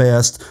what's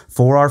best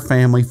for our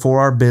family,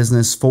 for our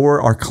business,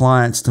 for our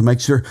clients, to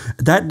make sure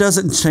that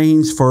doesn't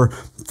change for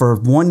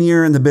 1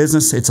 year in the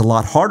business. It's a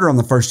lot harder on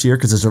the first year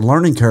because there's a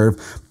learning curve,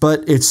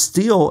 but it's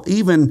still,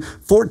 even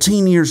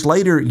 14 years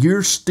later,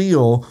 you're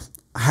still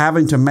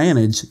having to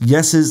manage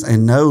yeses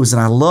and nos.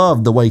 And I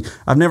love the way,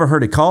 I've never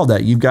heard it called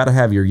that. You've got to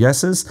have your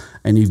yeses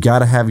and you've got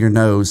to have your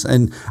nos.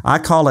 And I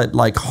call it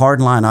like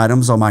hardline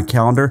items on my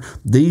calendar.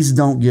 These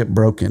don't get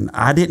broken.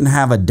 I didn't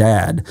have a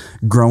dad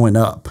growing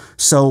up.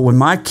 So when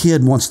my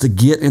kid wants to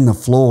get in the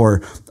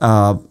floor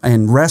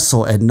and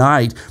wrestle at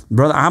night,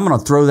 brother, I'm going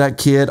to throw that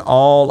kid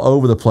all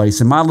over the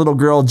place. And my little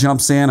girl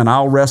jumps in and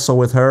I'll wrestle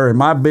with her. And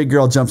my big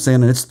girl jumps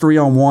in and it's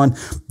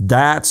 3-on-1.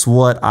 That's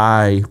what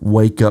I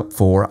wake up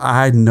for.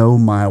 I know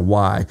my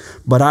why.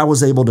 But I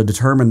was able to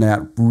determine that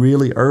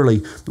really early.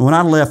 When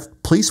I left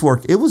police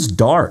work, it was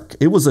dark.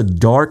 It was a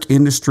dark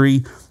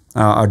industry,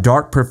 a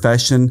dark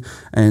profession,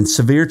 and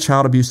severe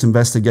child abuse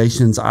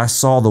investigations. I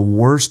saw the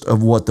worst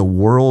of what the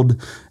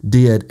world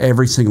did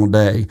every single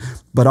day.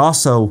 But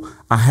also,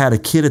 I had a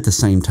kid at the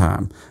same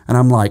time. And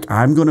I'm like,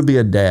 I'm going to be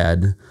a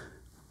dad,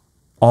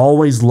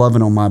 always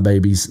loving on my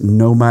babies,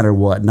 no matter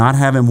what. Not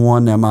having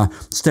one. Now, my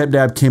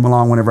stepdad came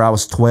along whenever I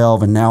was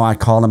 12, and now I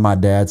call him my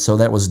dad, so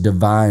that was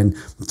divine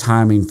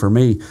timing for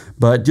me.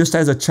 But just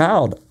as a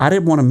child, I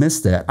didn't want to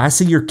miss that. I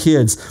see your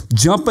kids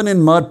jumping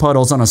in mud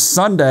puddles on a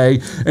Sunday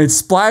and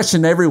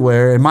splashing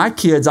everywhere. And my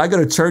kids, I go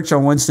to church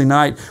on Wednesday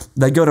night.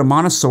 They go to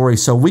Montessori,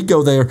 so we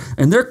go there,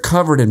 and they're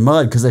covered in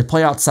mud because they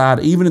play outside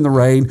even in the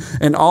rain.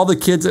 And all the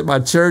kids at my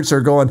church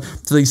are going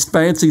to these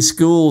fancy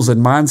schools,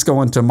 and mine's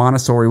going to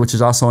Montessori, which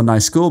is also a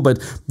nice school, but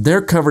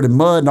they're covered in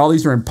mud, and all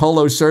these are in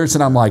polo shirts,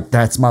 and I'm like,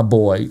 that's my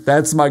boy,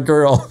 that's my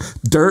girl.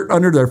 Dirt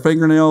under their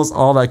fingernails,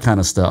 all that kind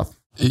of stuff.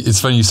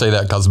 It's funny you say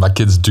that because my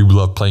kids do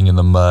love playing in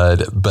the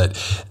mud, but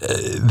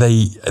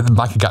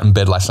Micah got in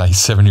bed last night. He's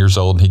 7 years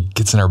old, and he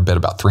gets in our bed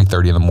about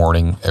 3:30 in the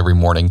morning every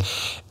morning,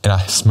 and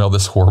I smell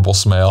this horrible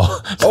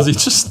smell because he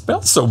just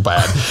smells so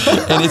bad.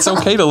 And it's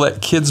okay to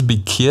let kids be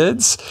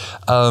kids,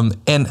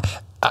 and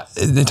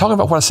talking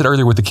about what I said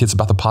earlier with the kids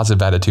about the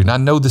positive attitude, and I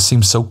know this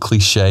seems so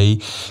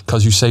cliche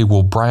because you say,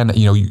 well, Brian,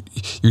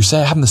 you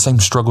say having the same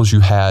struggles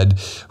you had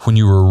when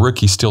you were a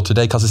rookie still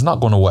today, because it's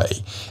not going away.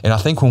 And I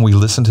think when we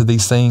listen to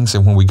these things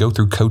and when we go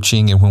through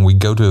coaching and when we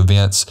go to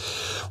events,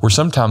 we're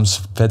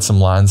sometimes fed some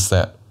lines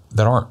that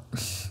aren't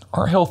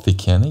healthy,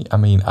 Kenny. I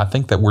mean, I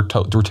think that we're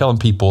telling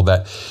people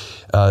that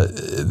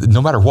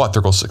no matter what,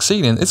 they're going to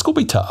succeed, and it's going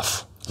to be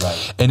tough.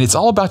 Right. And it's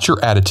all about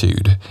your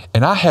attitude.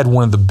 And I had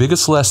one of the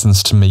biggest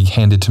lessons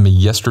handed to me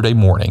yesterday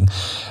morning.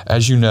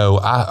 As you know,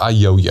 I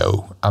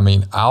yo-yo. I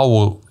mean,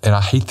 and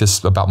I hate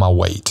this about my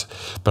weight,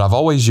 but I've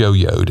always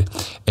yo-yoed.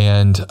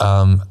 And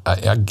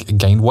I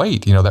gained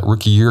weight. That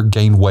rookie year,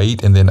 gained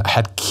weight, and then I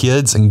had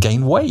kids and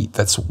gained weight.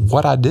 That's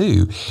what I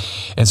do.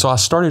 And so I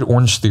started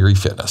Orange Theory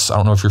Fitness. I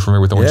don't know if you're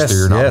familiar with Orange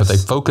Theory or not, but they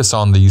focus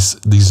on these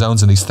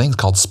zones and these things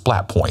called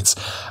splat points.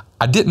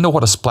 I didn't know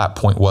what a splat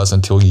point was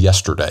until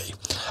yesterday.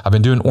 I've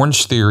been doing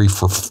Orange Theory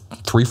for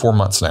 3-4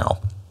 months now.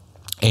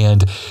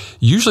 And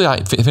usually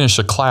I finish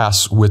a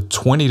class with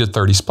 20 to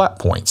 30 splat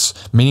points,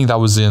 meaning that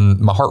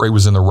my heart rate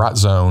was in the right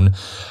zone,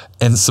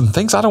 and some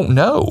things I don't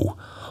know.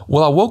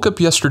 Well, I woke up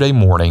yesterday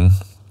morning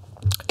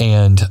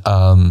and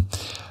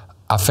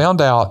I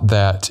found out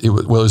that it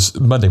was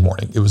Monday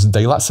morning. It was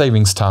daylight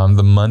savings time,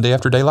 the Monday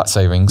after daylight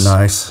savings.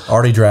 Nice.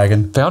 Already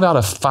dragging. Found out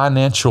a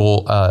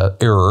financial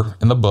error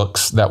in the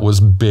books that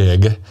was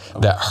big,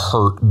 that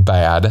hurt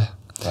bad.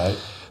 Right.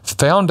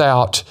 Found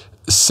out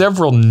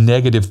several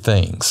negative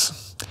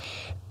things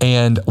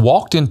and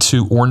walked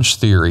into Orange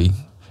Theory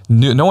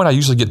knowing I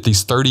usually get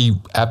these 30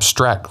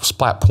 abstract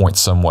splat points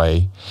some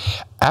way.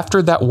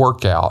 After that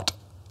workout,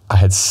 I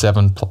had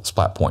 7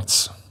 splat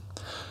points.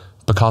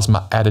 Because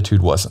my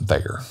attitude wasn't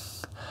there.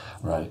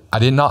 Right. I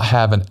did not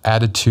have an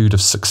attitude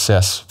of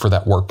success for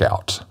that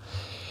workout.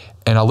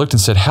 And I looked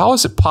and said, how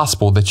is it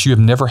possible that you have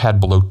never had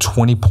below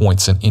 20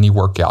 points in any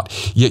workout,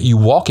 yet you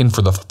walk in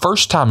for the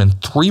first time in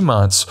 3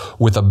 months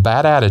with a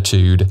bad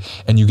attitude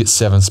and you get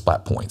 7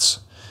 splat points?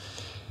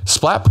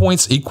 Splat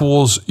points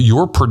equals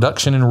your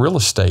production in real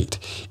estate.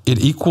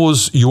 It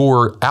equals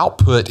your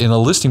output in a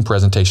listing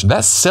presentation.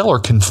 That seller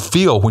can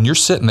feel when you're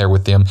sitting there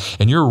with them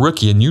and you're a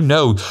rookie and you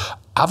know,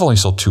 I've only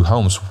sold 2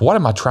 homes. What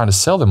am I trying to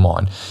sell them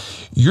on?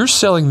 You're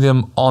selling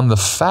them on the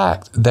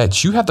fact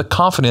that you have the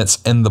confidence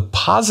and the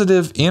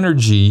positive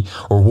energy,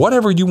 or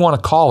whatever you want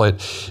to call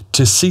it,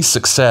 to see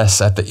success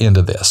at the end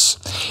of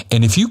this.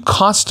 And if you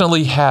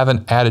constantly have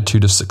an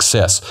attitude of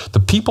success,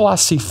 the people I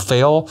see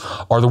fail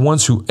are the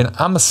ones who, and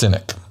I'm a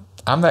cynic.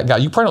 I'm that guy.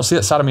 You probably don't see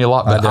that side of me a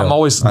lot, but I'm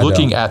always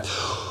looking at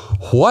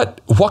what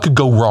could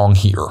go wrong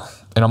here.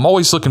 And I'm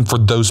always looking for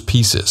those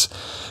pieces.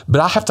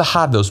 But I have to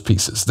hide those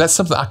pieces. That's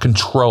something I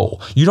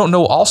control. You don't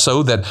know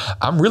also that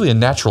I'm really a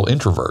natural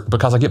introvert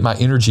because I get my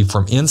energy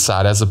from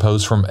inside as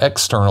opposed from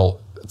external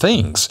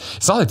things.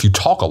 It's not if you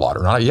talk a lot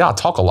or not. Yeah, I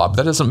talk a lot, but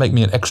that doesn't make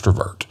me an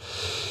extrovert.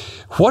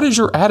 What is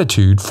your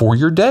attitude for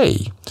your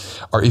day?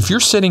 Or if you're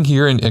sitting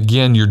here and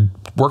again, you're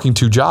working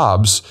 2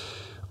 jobs,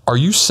 are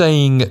you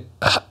saying,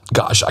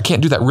 gosh, I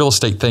can't do that real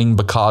estate thing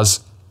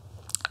because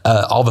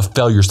all the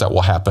failures that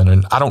will happen,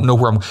 and I don't know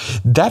where I'm.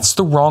 That's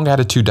the wrong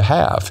attitude to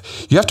have.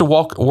 You have to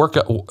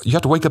you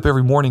have to wake up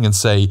every morning and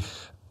say,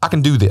 I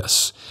can do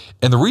this.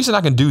 And the reason I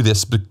can do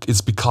this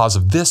is because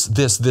of this,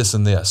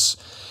 and this.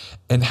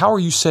 And how are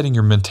you setting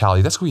your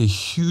mentality? That's going to be a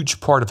huge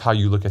part of how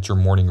you look at your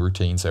morning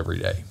routines every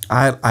day.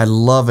 I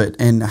love it.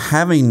 And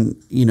having,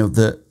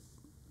 the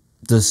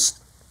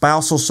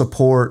spousal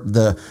support,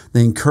 the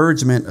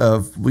encouragement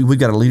of, we've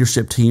got a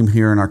leadership team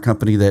here in our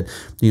company that,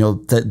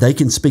 that they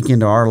can speak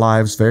into our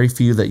lives. Very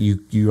few that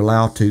you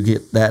allow to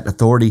get that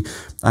authority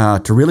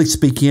to really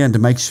speak in, to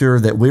make sure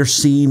that we're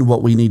seeing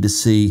what we need to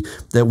see,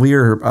 that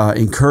we're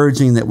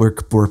encouraging, that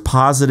we're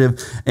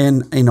positive.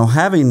 And,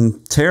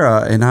 having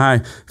Tara and I,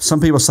 some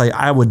people say,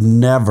 I would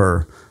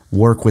never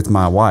work with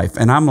my wife.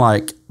 And I'm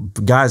like,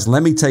 guys,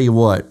 let me tell you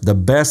what, the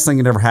best thing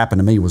that ever happened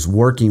to me was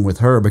working with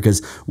her, because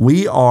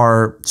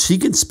she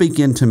can speak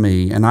into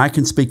me and I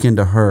can speak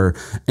into her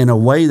in a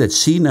way that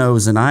she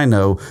knows and I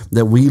know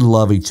that we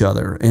love each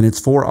other and it's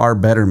for our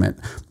betterment.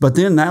 But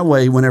then that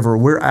way, whenever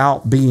we're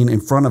out being in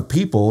front of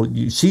people,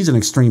 she's an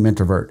extreme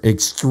introvert.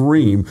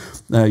 Extreme.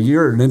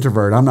 You're an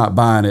introvert. I'm not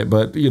buying it,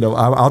 but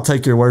I'll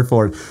take your word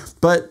for it.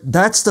 But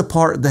that's the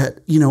part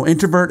that,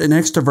 introvert and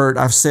extrovert,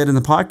 I've said in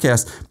the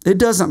podcast, it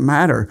doesn't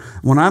matter.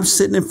 When I'm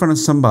sitting in front of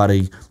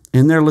somebody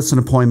in their listing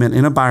appointment,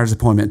 in a buyer's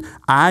appointment,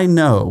 I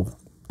know,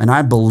 and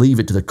I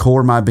believe it to the core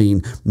of my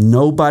being,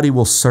 nobody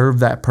will serve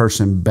that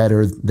person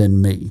better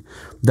than me.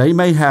 They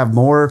may have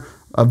more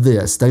of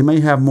this. They may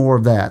have more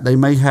of that. They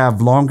may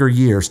have longer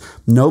years.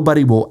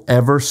 Nobody will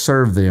ever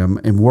serve them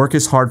and work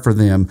as hard for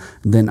them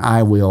than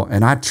I will.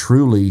 And I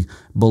truly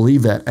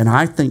believe that. And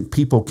I think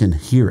people can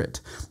hear it.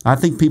 I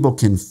think people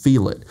can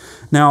feel it.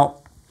 Now,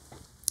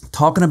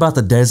 talking about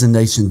the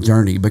designation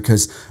journey,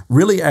 because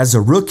really as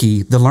a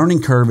rookie, the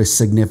learning curve is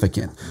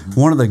significant.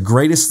 One of the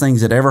greatest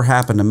things that ever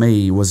happened to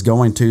me was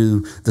going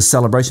to the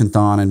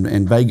Celebration-thon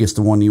in Vegas,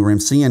 the one you were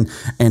emceeing,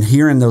 and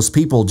hearing those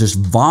people just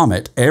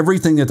vomit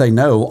everything that they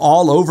know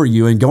all over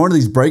you and going to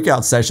these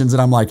breakout sessions.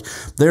 And I'm like,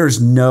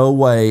 there's no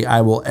way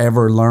I will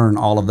ever learn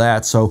all of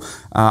that. So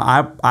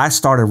I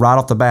started right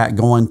off the bat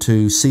going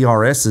to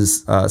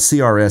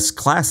CRS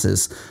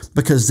classes,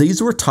 because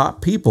these were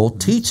top people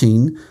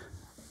teaching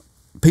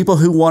people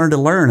who wanted to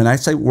learn. And I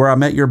say where I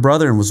met your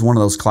brother and was one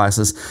of those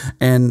classes.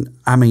 And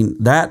I mean,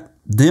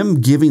 them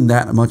giving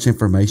that much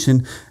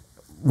information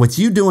with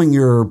you doing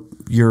your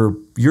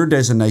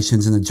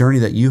designations and the journey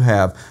that you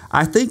have,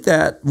 I think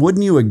that,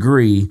 wouldn't you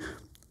agree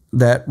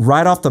that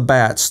right off the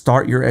bat,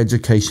 start your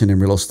education in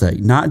real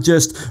estate, not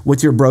just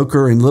with your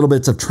broker and little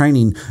bits of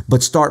training,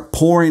 but start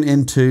pouring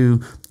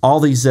into all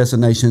these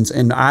designations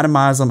and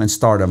itemize them and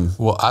start them?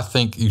 Well, I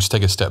think you just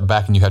take a step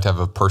back and you have to have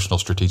a personal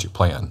strategic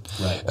plan.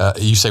 Right.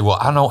 You say, well,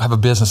 I don't have a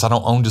business. I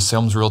don't own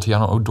DeSelms Realty. I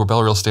don't own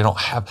Doorbell Real Estate. I don't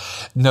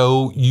have.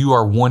 No, you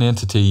are one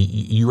entity.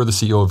 You are the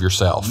CEO of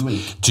yourself.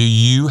 Do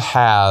you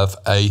have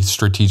a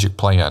strategic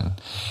plan?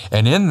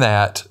 And in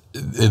that,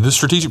 the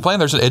strategic plan,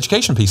 there's an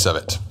education piece of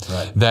it.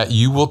 Right.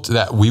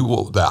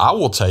 that I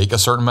will take a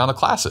certain amount of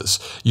classes.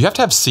 You have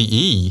to have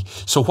CE.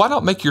 So why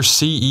not make your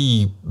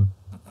CE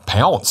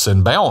pounce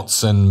and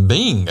bounce and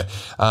bing?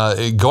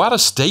 Go out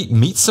of state,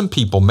 meet some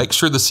people, make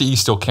sure the CE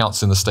still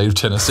counts in the state of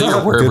Tennessee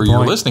or wherever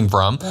you're listening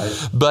from.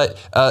 Right.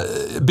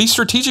 But be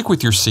strategic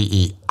with your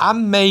CE. I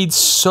made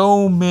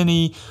so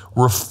many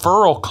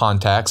referral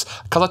contacts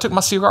because I took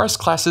my CRS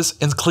classes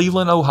in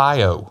Cleveland,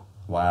 Ohio.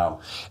 Wow.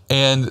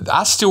 And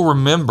I still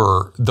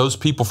remember those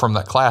people from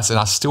that class, and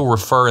I still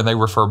refer, and they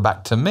refer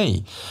back to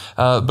me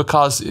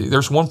because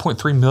there's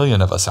 1.3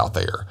 million of us out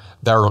there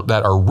that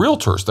are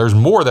realtors. There's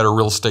more that are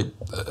real estate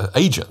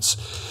agents.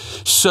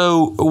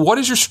 So what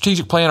is your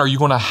strategic plan? Are you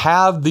going to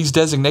have these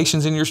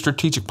designations in your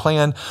strategic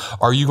plan?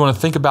 Are you going to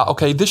think about,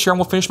 okay, this year I'm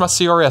going to finish my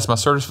CRS, my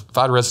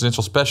Certified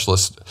Residential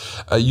Specialist?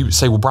 You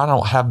say, well, Brian, I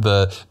don't have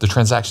the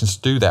transactions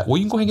to do that. Well,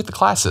 you can go ahead and get the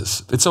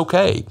classes. It's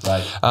okay.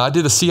 Right. I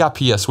did the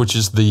CIPS, which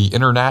is the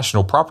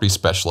International Property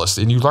Specialist,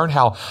 and you learn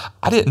how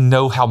I didn't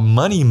know how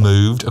money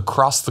moved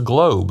across the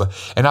globe.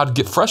 And I'd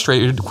get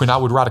frustrated when I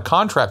would write a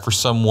contract for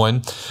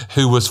someone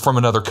who was from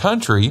another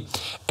country,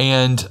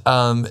 and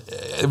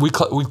we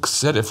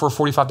set it for a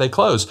 45-day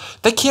close.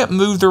 They can't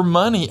move their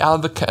money out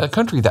of the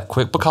country that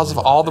quick because of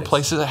all the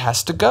places it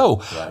has to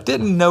go. Right.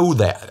 Didn't know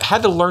that.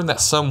 Had to learn that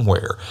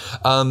somewhere.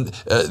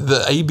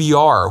 The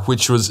ABR,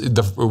 which was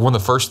one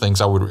of the first things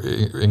I would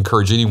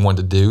encourage anyone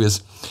to do,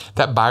 is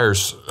that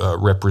buyer's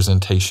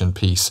representation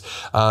piece.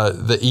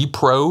 The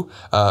ePro,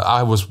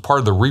 I was part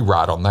of the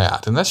rewrite on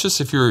that, and that's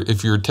just if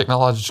you're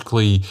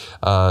technologically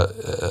have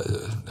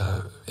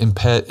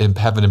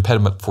an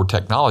impediment for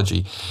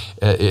technology.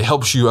 It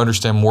helps you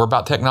understand more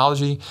about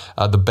technology,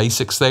 the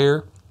basics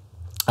there.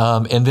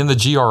 And then the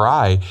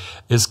GRI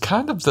is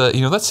kind of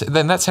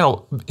that's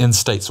handled in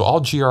state. So all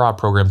GRI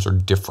programs are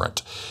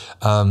different.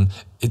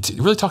 It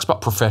really talks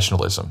about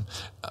professionalism.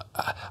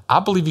 I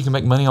believe you can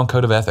make money on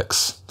code of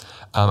ethics.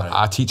 Right.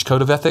 I teach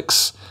code of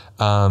ethics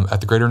at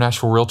the Greater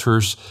Nashville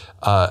Realtors.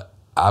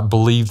 I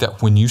believe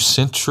that when you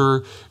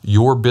center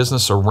your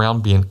business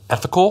around being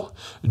ethical,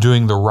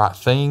 doing the right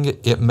thing,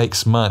 it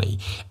makes money.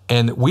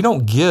 And we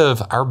don't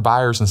give our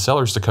buyers and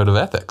sellers the code of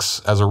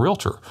ethics as a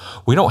realtor.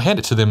 We don't hand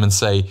it to them and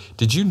say,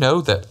 did you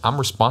know that I'm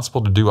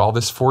responsible to do all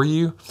this for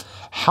you?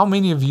 How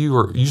many of you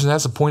are using that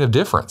as a point of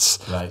difference?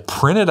 Right.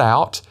 Print it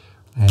out,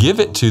 give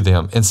it to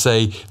them, and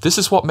say, this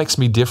is what makes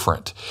me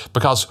different.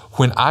 Because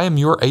when I am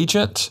your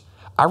agent,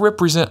 I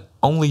represent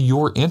only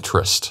your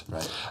interest.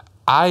 Right.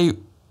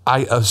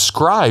 I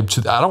ascribe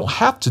to, I don't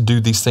have to do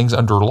these things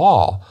under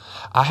law.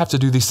 I have to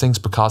do these things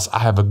because I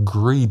have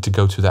agreed to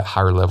go to that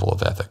higher level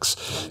of ethics.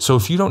 So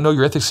if you don't know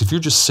your ethics, if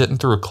you're just sitting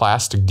through a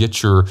class to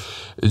get your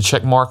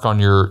check mark on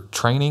your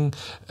training,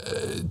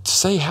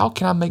 say, how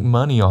can I make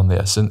money on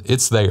this? And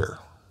it's there.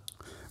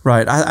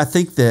 Right. I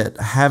think that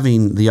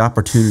having the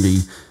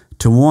opportunity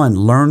to, one,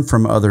 learn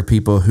from other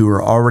people who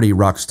are already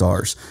rock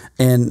stars.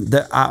 And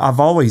I've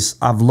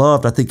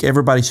loved, I think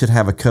everybody should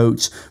have a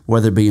coach,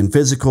 whether it be in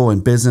physical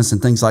and business and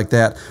things like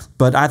that.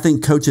 But I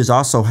think coaches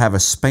also have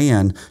a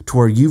span to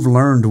where you've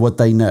learned what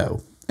they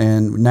know.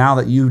 And now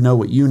that you know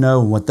what you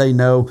know and what they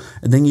know,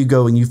 and then you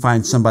go and you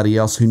find somebody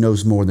else who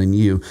knows more than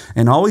you.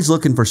 And always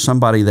looking for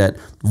somebody that,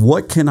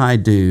 what can I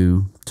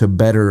do to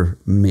better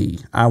me?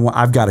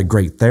 I've got a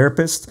great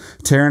therapist.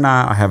 Tara and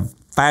I have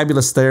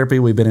fabulous therapy.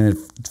 We've been in it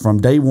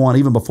from day one,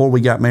 even before we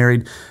got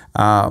married.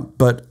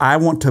 But I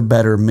want to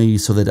better me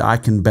so that I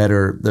can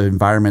better the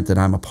environment that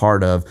I'm a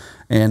part of.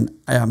 And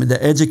I mean,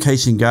 the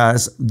education,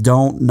 guys,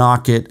 don't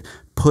knock it,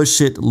 push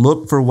it,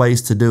 look for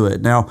ways to do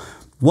it. Now,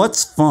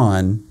 what's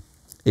fun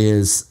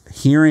is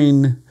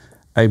hearing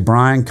a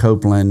Brian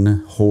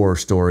Copeland horror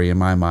story in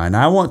my mind.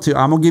 I'm going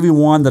to give you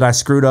one that I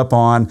screwed up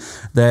on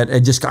that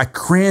I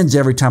cringe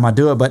every time I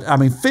do it. But I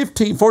mean,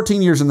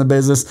 14 years in the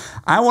business,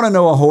 I want to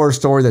know a horror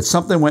story that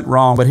something went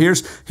wrong. But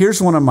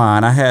here's one of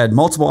mine. I had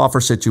multiple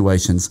offer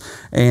situations,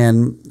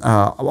 and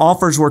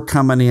offers were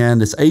coming in.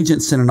 This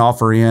agent sent an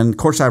offer in. Of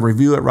course, I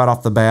review it right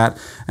off the bat,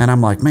 and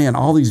I'm like, man,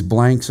 all these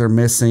blanks are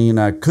missing.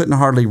 I couldn't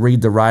hardly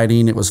read the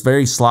writing. It was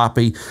very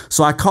sloppy.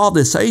 So I called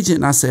this agent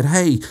and I said,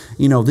 hey,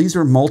 these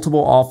are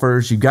multiple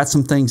offers. You've got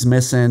some things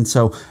missing,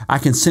 so I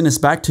can send this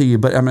back to you.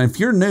 But I mean,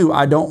 if you're new,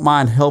 I don't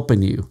mind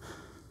helping you.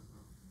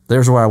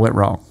 There's where I went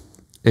wrong.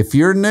 If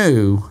you're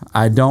new,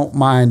 I don't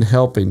mind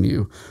helping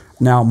you.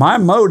 Now, my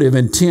motive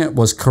intent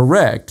was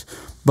correct,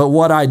 but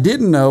what I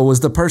didn't know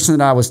was the person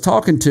that I was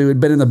talking to had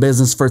been in the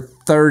business for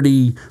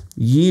 30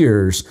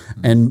 years,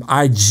 and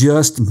I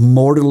just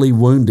mortally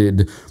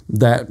wounded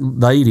that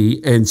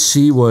lady, and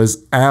she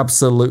was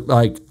absolute,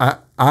 like,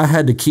 I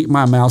had to keep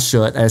my mouth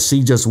shut as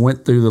she just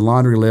went through the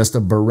laundry list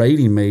of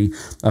berating me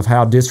of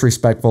how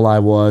disrespectful I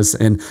was.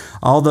 And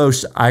although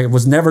I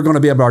was never going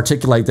to be able to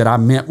articulate that I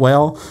meant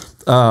well,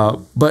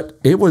 but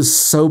it was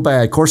so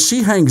bad. Of course,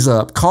 she hangs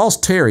up, calls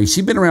Terry.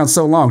 She'd been around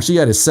so long, she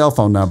had his cell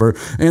phone number.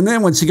 And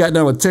then when she got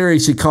done with Terry,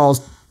 she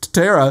calls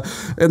Tara,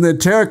 and then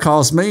Tara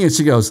calls me, and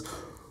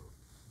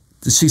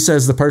she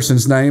says the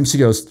person's name. She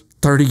goes,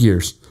 30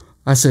 years.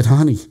 I said,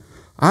 honey,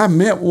 I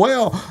meant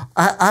well.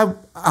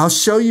 I'll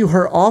show you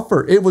her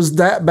offer. It was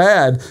that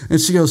bad. And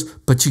she goes,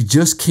 but you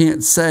just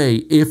can't say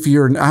if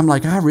you're, I'm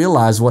like, I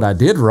realize what I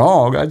did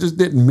wrong. I just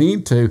didn't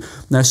mean to.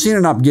 Now, she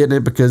ended up getting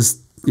it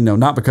because,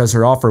 not because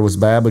her offer was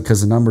bad,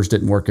 because the numbers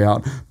didn't work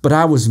out. But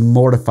I was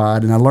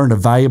mortified, and I learned a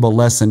valuable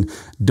lesson.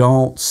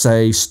 Don't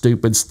say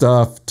stupid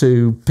stuff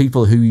to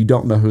people who you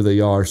don't know who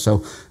they are.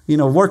 So,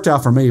 worked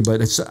out for me.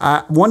 But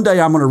one day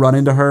I'm going to run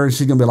into her, and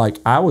she's going to be like,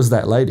 I was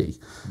that lady.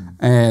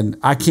 And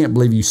I can't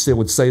believe you still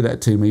would say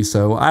that to me.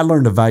 So I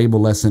learned a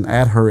valuable lesson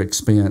at her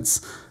expense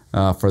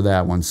for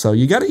that one. So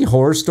you got any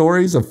horror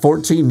stories of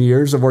 14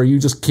 years of where you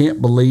just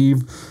can't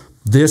believe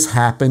this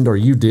happened or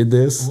you did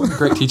this? One of the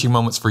great teaching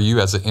moments for you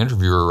as an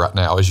interviewer right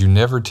now is you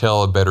never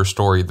tell a better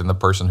story than the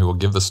person who will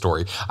give the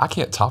story. I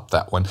can't top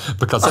that one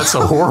because that's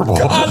so horrible.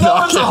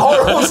 It's a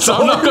horrible story. So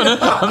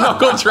I'm not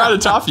going to try to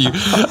top you.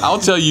 I'll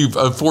tell you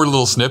 4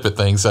 little snippet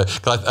things. 2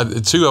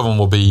 of them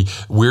will be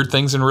weird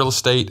things in real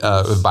estate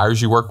with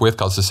buyers you work with,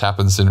 because this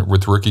happens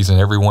with rookies and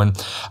everyone.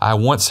 I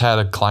once had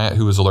a client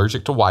who was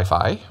allergic to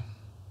Wi-Fi.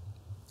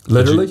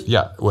 Literally?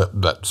 Yeah, well,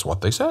 that's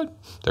what they said.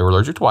 They were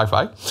allergic to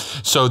Wi-Fi.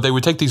 So they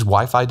would take these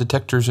Wi-Fi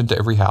detectors into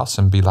every house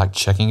and be like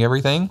checking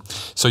everything.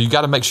 So you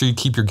got to make sure you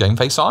keep your game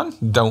face on.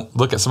 Don't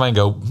look at somebody and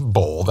go,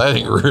 bull, that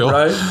ain't real.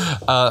 Right.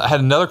 I had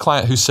another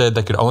client who said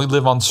they could only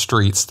live on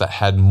streets that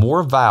had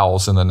more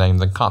vowels in the name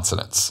than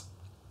consonants.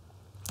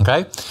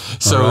 Okay?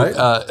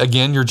 So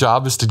again, your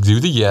job is to do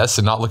the yes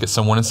and not look at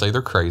someone and say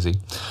they're crazy.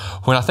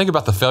 When I think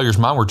about the failures,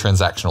 mine were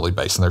transactionally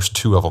based, and there's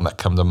 2 of them that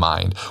come to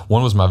mind.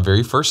 One was my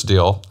very first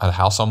deal at a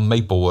house on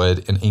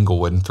Maplewood in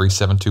Inglewood in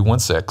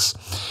 37216.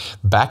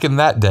 Back in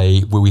that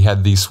day, where we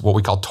had these, what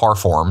we call TAR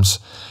forms,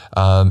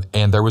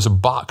 and there was a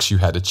box you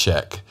had to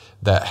check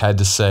that had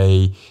to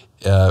say,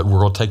 we're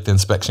going to take the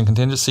inspection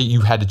contingency.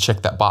 You had to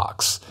check that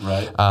box.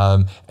 Right.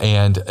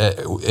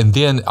 And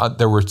then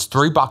there were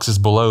 3 boxes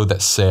below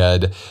that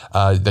said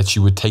that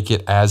you would take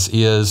it as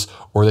is,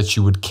 or that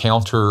you would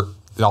counter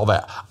all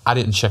that. I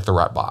didn't check the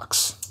right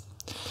box.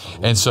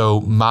 And so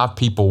my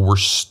people were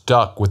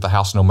stuck with the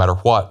house no matter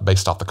what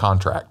based off the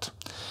contract,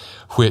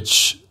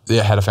 which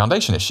it had a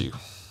foundation issue.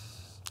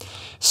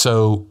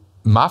 So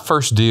my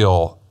first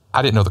deal,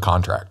 I didn't know the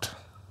contract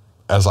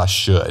as I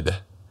should.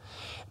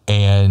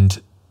 And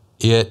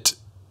it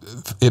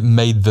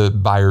made the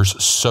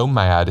buyers so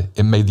mad.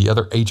 It made the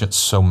other agents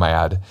so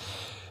mad.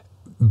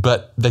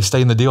 But they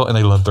stayed in the deal, and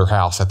they loved their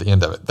house at the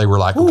end of it. They were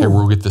like, okay,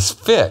 we'll get this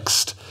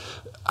fixed.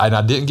 And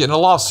I didn't get in a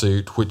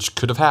lawsuit, which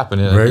could have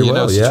happened in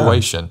a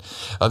situation.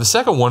 Yeah. The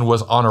second one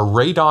was on a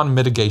radon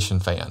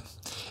mitigation fan.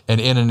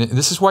 And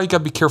this is why you got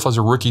to be careful as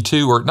a rookie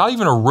too, or not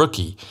even a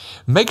rookie.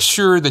 Make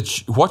sure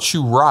that what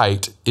you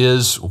write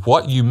is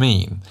what you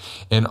mean.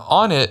 And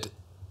on it,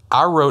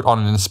 I wrote on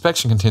an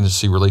inspection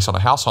contingency release on a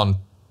house on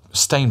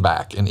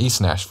Stainback in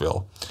East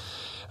Nashville,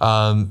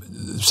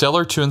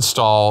 seller to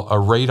install a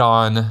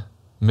radon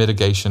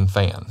mitigation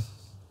fan.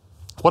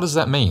 What does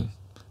that mean?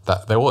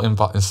 That they will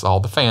install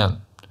the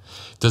fan.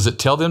 Does it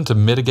tell them to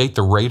mitigate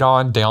the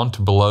radon down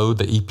to below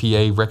the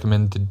EPA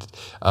recommended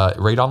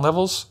radon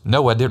levels?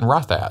 No, I didn't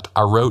write that.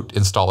 I wrote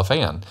install a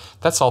fan.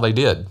 That's all they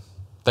did.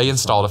 They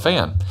installed a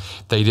fan.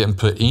 They didn't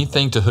put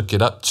anything to hook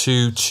it up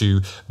to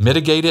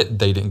mitigate it.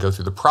 They didn't go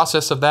through the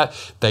process of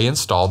that. They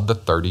installed the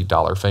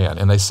 $30 fan,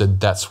 and they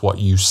said, that's what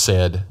you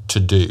said to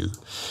do.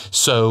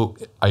 So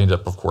I ended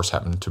up, of course,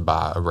 having to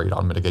buy a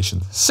radon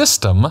mitigation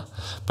system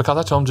because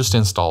I told them just to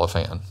install a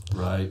fan.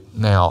 Right.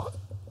 Now,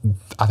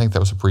 I think that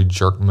was a pretty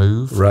jerk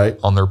move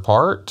on their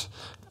part,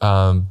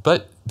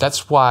 but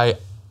that's why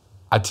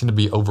I tend to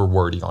be over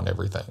wordy on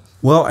everything.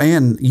 Well,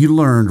 and you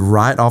learned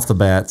right off the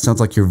bat, sounds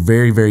like your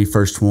very, very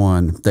first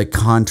one, that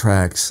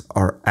contracts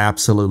are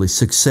absolutely,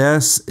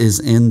 success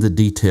is in the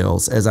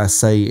details. As I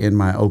say in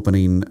my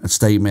opening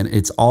statement,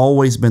 it's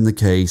always been the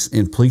case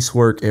in police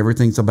work.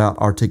 Everything's about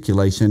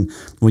articulation.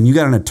 When you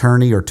got an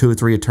attorney or 2 or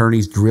 3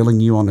 attorneys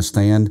drilling you on the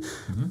stand,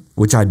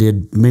 which I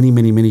did many,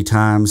 many, many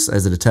times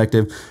as a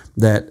detective,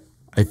 that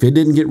if it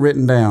didn't get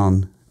written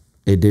down,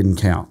 it didn't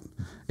count.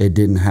 It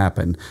didn't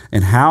happen.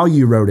 And how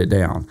you wrote it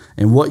down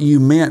and what you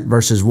meant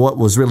versus what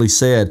was really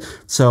said.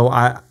 So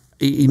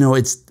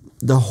it's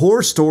the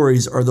horror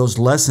stories are those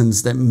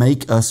lessons that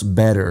make us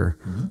better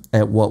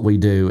at what we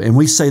do. And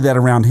we say that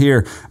around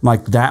here,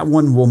 like that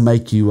one will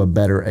make you a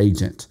better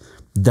agent.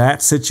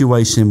 that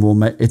situation will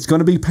make it's going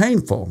to be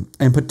painful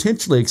and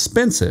potentially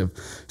expensive.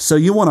 So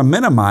you want to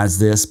minimize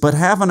this, but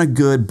having a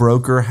good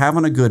broker,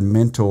 having a good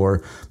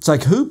mentor, it's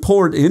like, who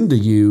poured into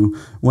you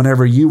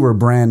whenever you were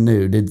brand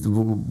new? Did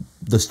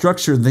the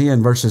structure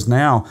then versus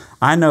now?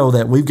 I know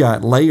that we've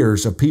got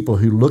layers of people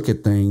who look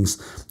at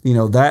things. You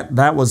know,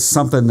 that was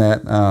something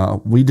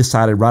that we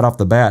decided right off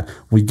the bat.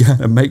 We got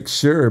to make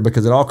sure,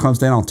 because it all comes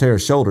down on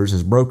Tara's shoulders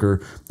as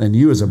broker and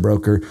you as a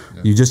broker.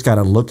 Yeah. You just got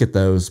to look at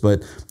those.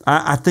 But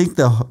I think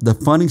the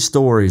funny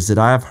stories that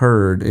I've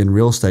heard in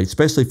real estate,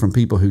 especially from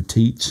people who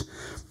teach,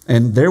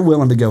 and they're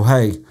willing to go,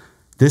 hey,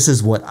 this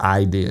is what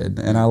I did.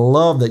 And I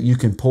love that you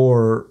can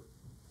pour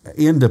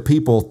into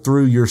people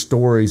through your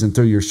stories and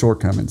through your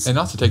shortcomings. And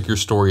not to take your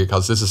story,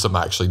 because this is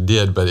something I actually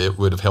did, but it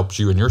would have helped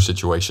you in your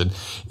situation.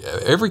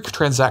 Every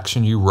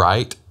transaction you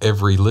write,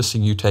 every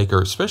listing you take,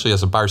 or especially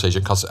as a buyer's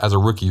agent, because as a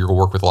rookie, you're going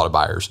to work with a lot of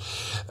buyers.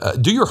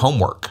 Do your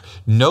homework.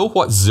 Know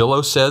what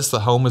Zillow says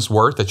the home is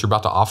worth that you're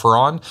about to offer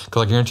on,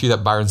 because I guarantee you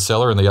that buyer and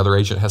seller and the other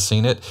agent has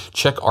seen it.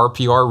 Check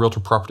RPR,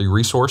 Realtor Property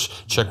Resource.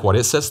 Check what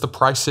it says the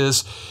price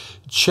is.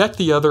 Check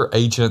the other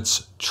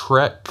agent's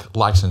TREC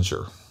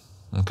licensure.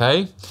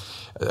 Okay?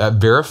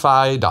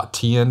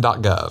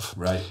 Verify.tn.gov.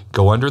 Right.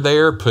 Go under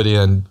there, put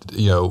in,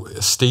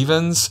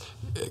 Stevens,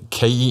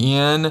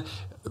 KEN,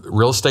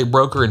 real estate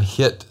broker, and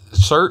hit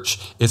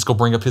search. It's going to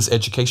bring up his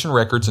education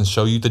records and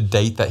show you the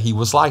date that he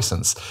was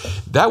licensed.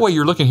 That way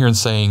you're looking here and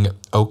saying,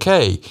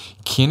 okay,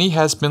 Kenny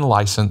has been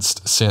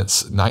licensed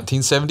since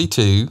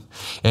 1972,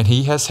 and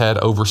he has had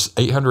over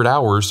 800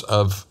 hours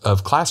of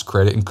class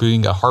credit,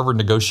 including a Harvard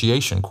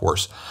negotiation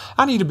course.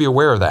 I need to be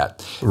aware of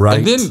that. Right.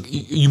 And then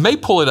you may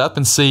pull it up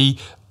and see,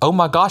 oh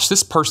my gosh,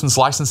 this person's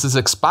license is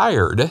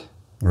expired.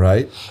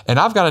 Right. And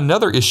I've got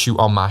another issue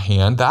on my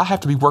hand that I have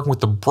to be working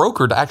with the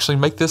broker to actually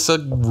make this a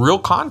real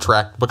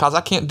contract, because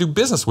I can't do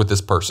business with this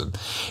person.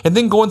 And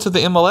then go into the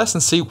MLS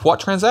and see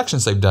what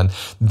transactions they've done.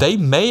 They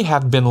may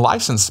have been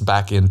licensed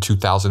back in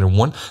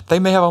 2001. They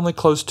may have only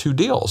closed 2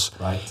 deals.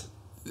 Right.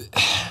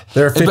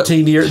 They're a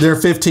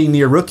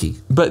 15-year rookie.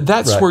 But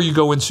that's where you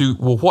go into,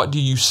 well, what do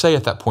you say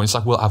at that point? It's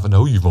like, well, I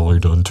know you've only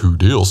done 2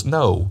 deals.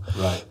 No.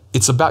 Right.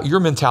 It's about your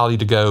mentality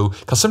to go,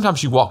 because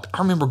sometimes I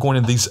remember going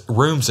in these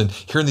rooms and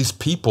hearing these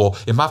people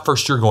in my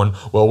first year going,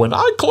 well, when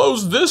I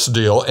closed this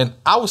deal, and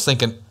I was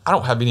thinking, I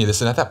don't have any of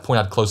this. And at that point,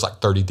 I'd closed like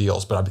 30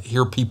 deals, but I'd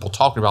hear people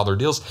talking about their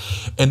deals.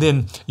 And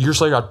then years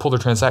later, I'd pull their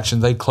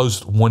transaction. They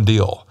closed 1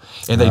 deal,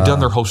 and they'd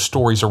done their whole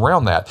stories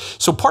around that.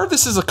 So part of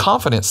this is a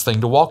confidence thing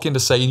to walk in to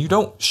say, and you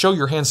don't show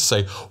your hands to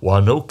say, well, I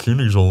know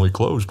Kenny's only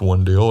closed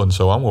 1 deal, and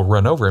so I'm going to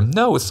run over him.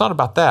 No, it's not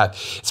about that.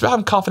 It's about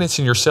having confidence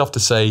in yourself to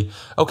say,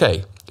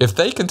 okay, if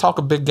they can talk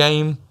a big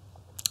game,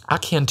 I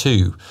can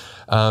too.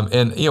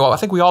 And I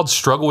think we all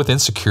struggle with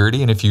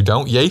insecurity, and if you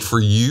don't, yay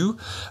for you.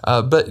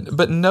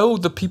 But know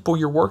the people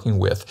you're working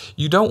with.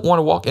 You don't want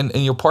to walk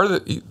and part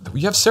of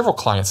you have several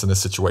clients in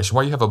this situation.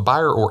 While you have a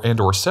buyer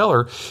or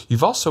seller,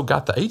 you've also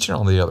got the agent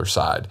on the other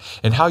side,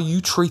 and how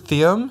you treat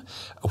them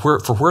for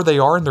where they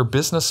are in their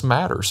business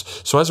matters.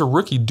 So as a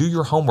rookie, do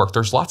your homework.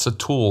 There's lots of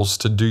tools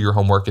to do your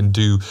homework and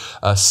do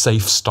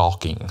safe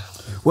stalking.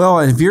 Well,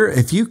 and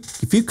if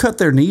you cut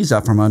their knees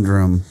out from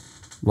under them,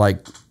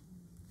 like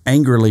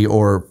angrily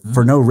or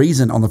for no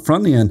reason on the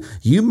front end,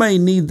 you may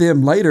need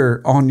them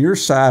later on your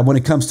side when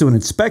it comes to an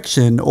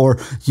inspection, or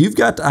you've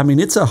got,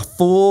 it's a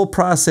full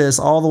process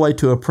all the way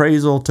to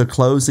appraisal to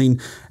closing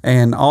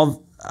and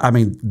all.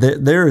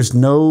 There is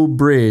no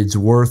bridge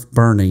worth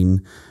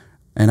burning.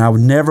 And I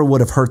never would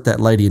have hurt that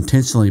lady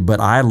intentionally, but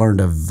I learned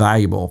a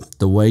valuable.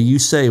 The way you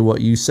say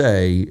what you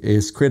say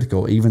is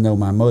critical, even though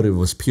my motive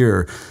was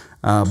pure.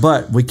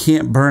 But we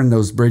can't burn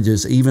those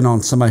bridges, even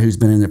on somebody who's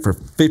been in it for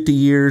 50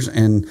 years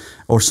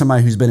or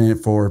somebody who's been in it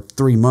for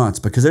 3 months,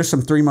 because there's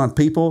some 3-month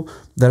people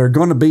that are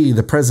going to be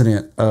the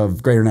president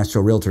of Greater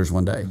Nashville Realtors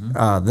one day,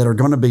 that are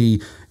going to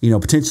be,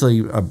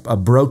 potentially a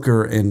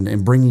broker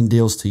and bringing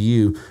deals to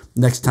you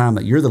next time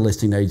that you're the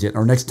listing agent,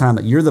 or next time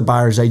that you're the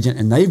buyer's agent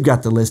and they've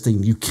got the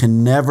listing. You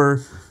can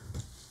never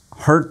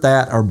hurt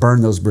that or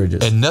burn those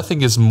bridges. And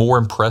nothing is more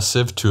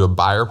impressive to a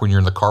buyer when you're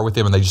in the car with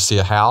them and they just see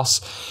a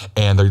house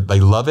and they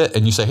love it,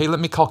 and you say, hey, let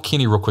me call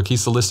Kenny real quick.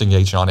 He's the listing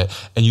agent on it.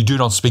 And you do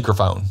it on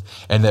speakerphone.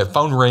 And that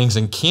phone rings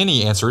and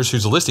Kenny answers,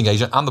 who's the listing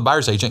agent. I'm the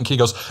buyer's agent. And Kenny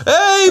goes,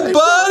 hey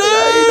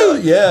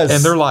buddy! Yes.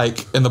 And they're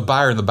like, and the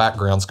buyer in the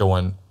background's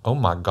going, oh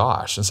my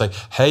gosh, and say,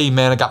 hey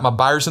man, I got my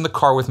buyers in the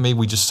car with me.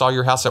 We just saw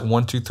your house at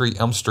 123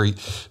 Elm Street.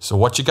 So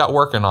what you got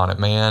working on it,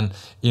 man?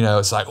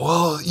 It's like,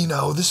 well,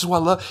 this is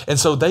what I love. And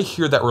so they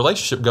hear that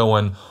relationship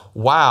going,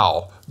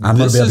 wow, I'm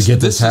going to be able to get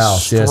this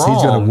house. Yes,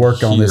 he's going to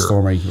work on this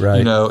for me.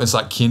 Right. It's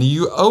like, Kenny,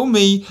 you owe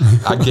me.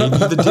 I gave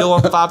you the deal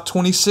on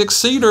 526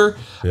 Cedar.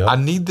 Yep. I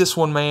need this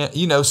one, man.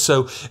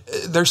 So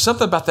there's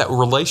something about that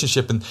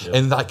relationship.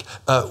 And like,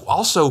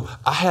 also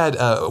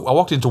I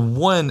walked into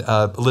one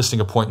listing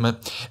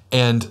appointment,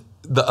 and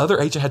the other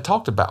agent had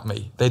talked about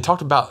me. They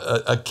talked about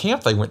a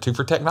camp they went to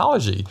for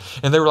technology.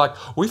 And they were like,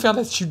 we found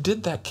that you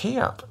did that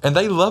camp, and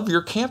they love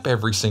your camp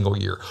every single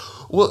year.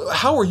 Well,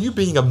 how are you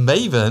being a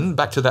maven,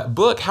 back to that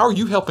book, how are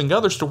you helping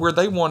others to where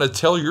they want to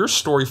tell your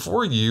story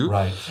for you?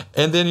 Right.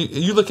 And then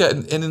you look at,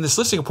 and in this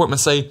listing appointment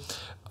say,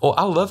 oh,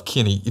 I love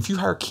Kenny. If you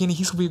hire Kenny,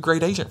 he's going to be a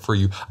great agent for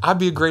you. I'd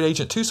be a great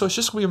agent too. So it's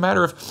just going to be a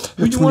matter of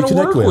who you want to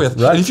work with.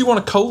 Right. And if you want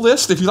a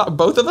co-list, if you like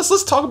both of us,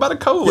 let's talk about a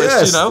co-list,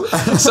 Yes. you know?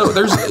 So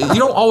you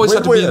don't always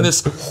have to be in Win-win.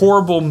 this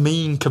horrible,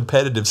 mean,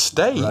 competitive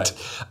state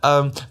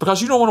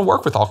because you don't want to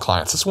work with all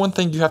clients. That's one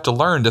thing you have to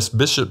learn. As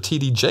Bishop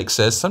T.D. Jakes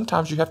says,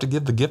 sometimes you have to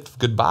give the gift of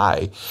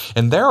goodbye.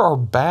 And there are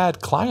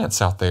bad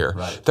clients out there.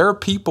 Right. There are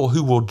people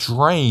who will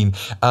drain.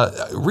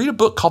 Read a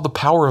book called The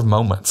Power of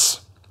Moments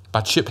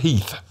by Chip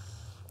Heath.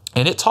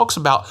 And it talks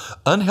about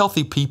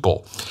unhealthy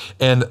people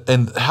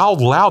and how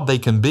loud they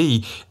can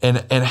be and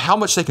how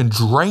much they can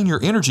drain your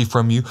energy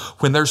from you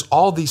when there's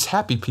all these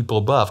happy people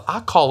above. I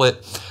call it,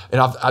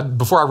 and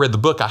before I read the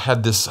book, I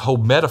had this whole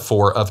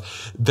metaphor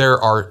of there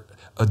are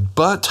a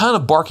ton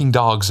of barking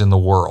dogs in the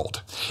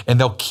world, and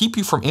they'll keep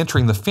you from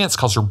entering the fence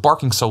because they're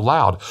barking so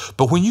loud.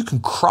 But when you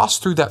can cross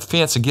through that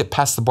fence and get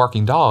past the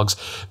barking dogs,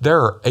 there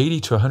are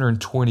 80 to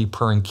 120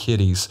 purring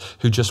kitties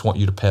who just want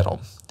you to pet them.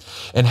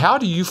 And how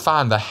do you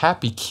find the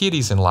happy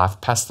kitties in life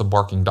past the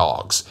barking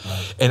dogs?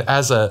 Right. And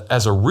as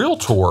a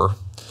realtor,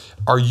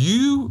 are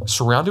you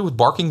surrounded with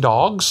barking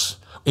dogs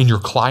in your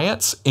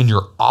clients, in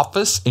your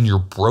office, in your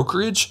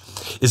brokerage?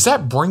 Is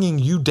that bringing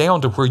you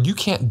down to where you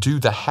can't do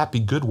the happy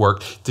good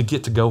work to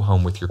get to go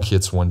home with your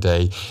kids one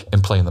day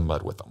and play in the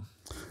mud with them?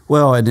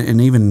 Well, and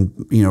even,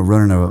 you know,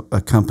 running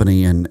a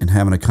company and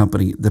having a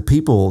company, the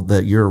people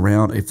that you're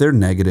around, if they're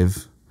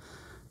negative,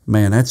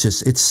 man, that's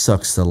just, it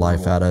sucks the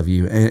life out of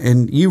you.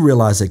 And you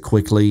realize it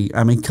quickly.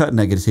 I mean, cut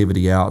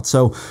negativity out.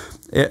 So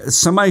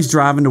somebody's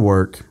driving to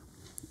work.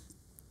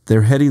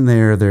 They're heading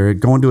there. They're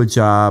going to a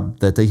job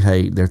that they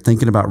hate. They're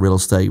thinking about real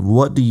estate.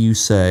 What do you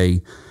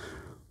say?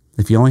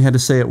 If you only had to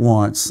say it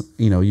once,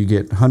 you know, you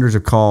get hundreds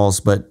of calls,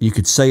 but you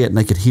could say it and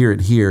they could hear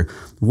it here.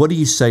 What do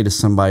you say to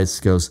somebody that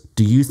goes,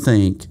 do you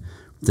think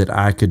that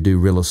I could do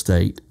real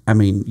estate? I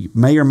mean, you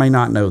may or may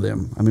not know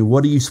them. I mean,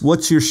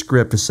 what's your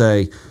script to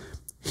say,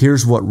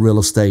 here's what real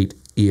estate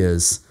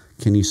is?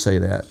 Can you say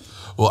that?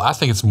 Well, I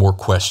think it's more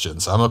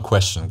questions. I'm a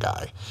question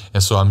guy.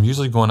 And so I'm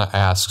usually going to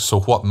ask,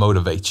 so what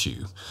motivates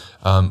you?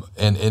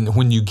 And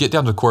when you get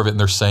down to the core of it and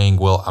they're saying,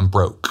 well, I'm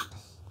broke.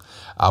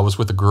 I was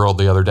with a girl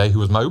the other day who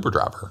was my Uber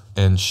driver,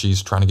 and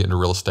she's trying to get into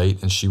real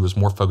estate, and she was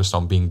more focused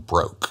on being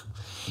broke.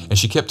 And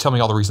she kept telling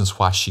me all the reasons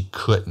why she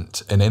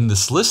couldn't. And in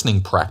this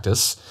listening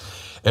practice,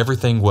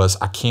 everything was,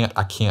 I can't.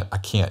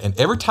 And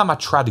every time I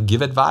tried to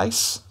give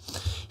advice,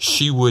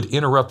 she would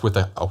interrupt with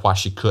a why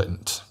she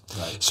couldn't.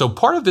 Right. So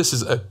part of this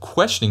is a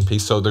questioning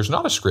piece. So there's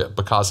not a script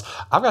because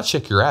I've got to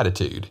check your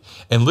attitude.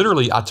 And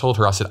literally I told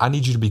her, I said, I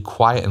need you to be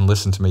quiet and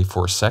listen to me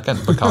for a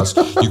second because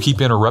you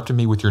keep interrupting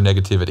me with your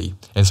negativity.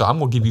 And so I'm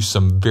going to give you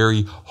some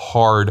very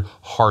hard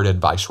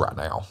advice right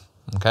now.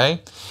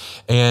 Okay.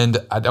 And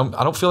I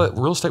don't feel that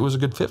real estate was a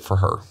good fit for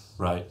her.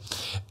 Right.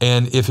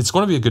 And if it's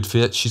going to be a good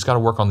fit, she's got to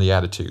work on the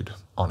attitude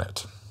on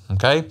it.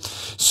 Okay,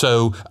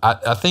 so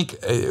I think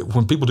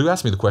when people do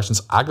ask me the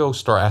questions, I go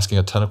start asking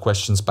a ton of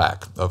questions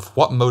back of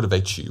what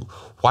motivates you?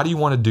 Why do you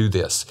want to do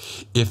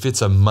this? If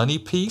it's a money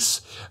piece,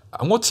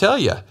 I'm going to tell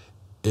you,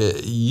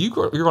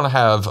 you're going to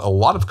have a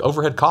lot of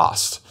overhead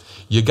costs.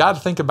 You got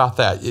to think about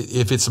that.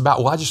 If it's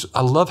about, well,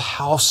 I love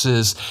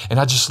houses and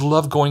I just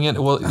love going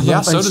in. Well,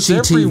 yeah, so does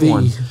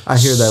everyone. I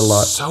hear that a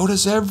lot. So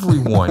does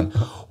everyone.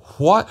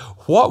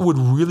 What would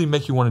really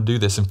make you want to do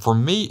this? And for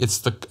me,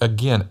 it's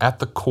again at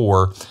the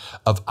core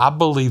of I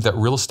believe that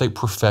real estate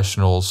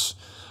professionals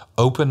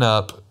open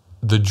up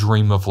the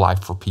dream of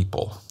life for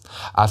people.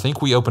 I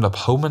think we open up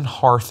home and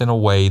hearth in a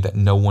way that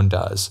no one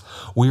does.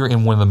 We are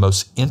in one of the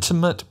most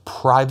intimate,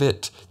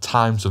 private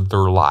times of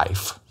their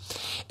life.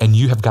 And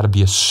you have got to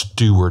be a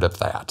steward of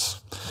that.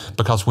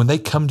 Because when they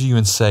come to you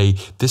and say,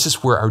 this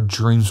is where our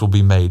dreams will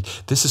be made.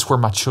 This is where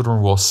my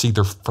children will see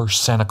their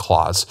first Santa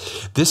Claus.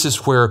 This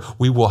is where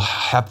we will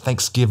have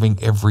Thanksgiving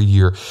every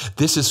year.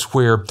 This is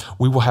where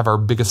we will have our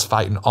biggest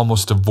fight and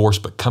almost divorce,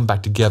 but come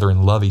back together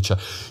and love each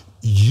other.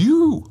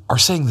 You are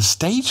setting the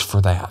stage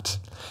for that.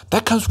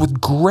 That comes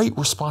with great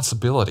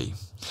responsibility.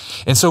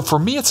 And so for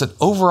me, it's an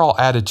overall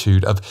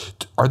attitude of,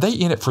 are they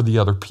in it for the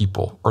other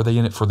people? Or are they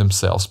in it for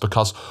themselves?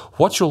 Because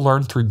what you'll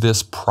learn through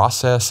this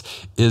process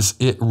is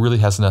it really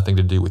has nothing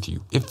to do with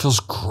you. It feels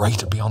great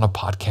to be on a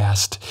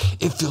podcast.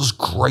 It feels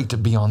great to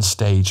be on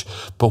stage.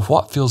 But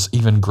what feels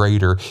even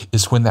greater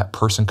is when that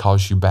person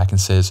calls you back and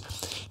says,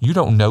 you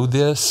don't know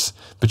this,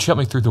 but you helped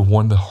me through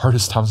one of the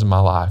hardest times in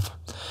my life.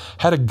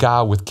 Had a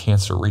guy with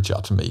cancer reach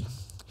out to me.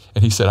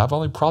 And he said, I've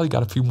only probably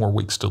got a few more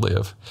weeks to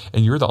live.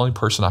 And you're the only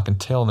person I can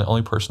tell and the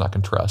only person I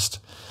can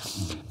trust.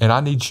 And I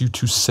need you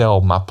to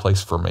sell my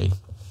place for me.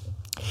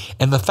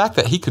 And the fact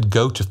that he could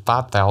go to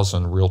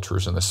 5,000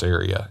 realtors in this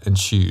area and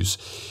choose,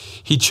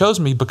 he chose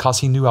me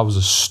because he knew I was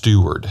a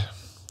steward.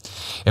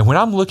 And when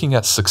I'm looking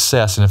at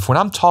success, and when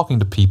I'm talking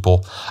to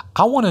people,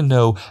 I want to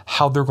know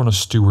how they're going to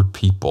steward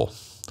people.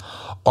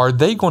 Are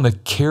they going to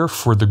care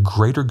for the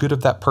greater good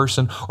of that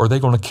person? Or are they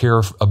going to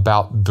care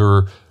about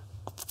their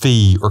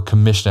fee or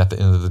commission at the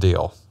end of the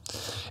deal.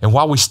 And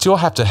while we still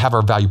have to have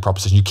our value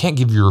proposition, you can't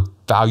give your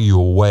value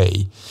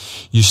away.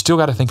 You still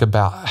got to think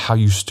about how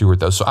you steward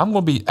those. So I'm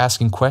going to be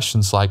asking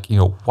questions like,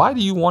 why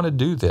do you want to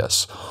do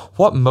this?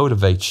 What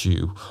motivates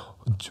you?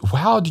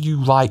 How do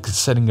you like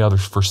setting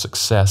others for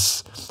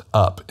success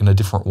up in a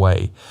different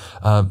way?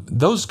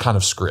 Those kind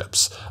of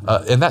scripts.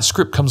 And that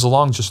script comes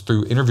along just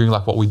through interviewing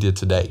like what we did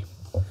today.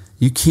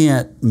 You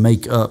can't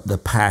make up the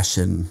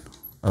passion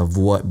of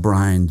what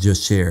Brian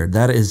just shared.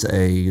 That is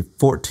a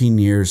 14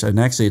 years, and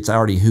actually it's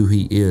already who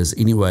he is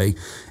anyway.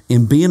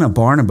 In being a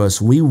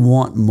Barnabas, we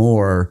want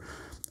more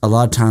a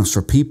lot of times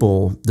for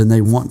people than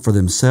they want for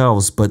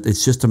themselves, but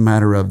it's just a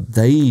matter of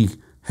they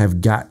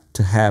have got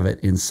to have it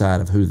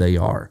inside of who they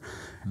are.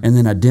 And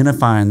then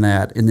identifying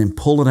that and then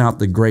pulling out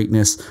the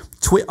greatness.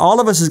 All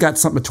of us has got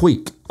something to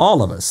tweak.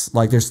 All of us.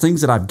 Like there's things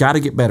that I've got to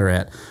get better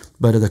at.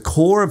 But at the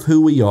core of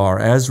who we are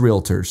as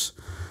realtors,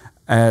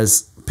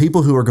 as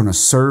people who are going to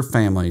serve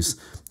families,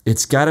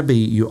 it's got to be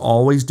you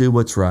always do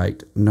what's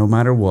right, no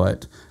matter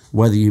what,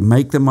 whether you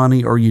make the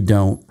money or you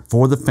don't,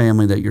 for the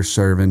family that you're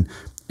serving,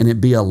 and it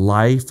be a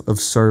life of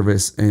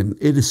service. And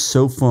it is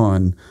so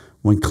fun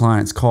when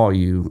clients call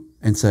you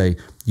and say,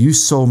 you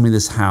sold me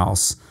this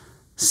house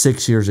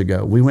 6 years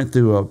ago. We went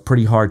through a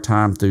pretty hard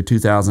time through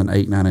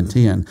 2008, 9, and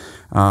 10,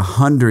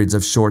 hundreds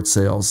of short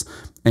sales.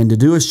 And to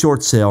do a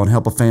short sale and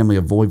help a family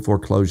avoid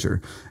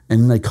foreclosure,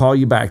 and they call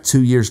you back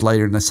 2 years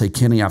later and they say,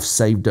 Kenny, I've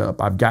saved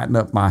up. I've gotten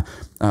up my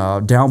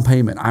down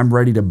payment. I'm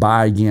ready to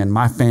buy again.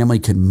 My family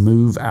can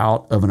move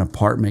out of an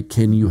apartment.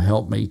 Can you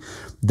help me?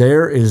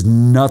 There is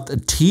nothing.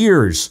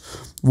 Tears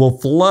will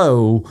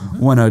flow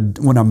when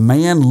a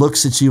man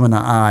looks at you in the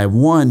eye.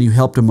 One, you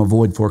helped him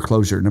avoid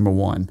foreclosure, number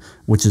one,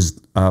 which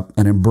is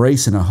an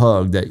embrace and a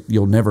hug that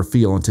you'll never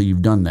feel until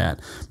you've done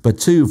that. But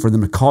two, for them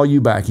to call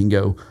you back and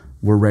go,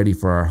 we're ready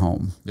for our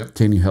home. Yep.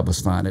 Can you help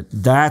us find it?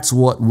 That's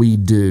what we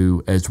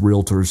do as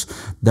realtors.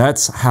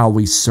 That's how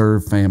we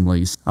serve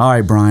families. All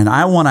right, Brian,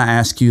 I want to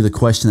ask you the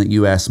question that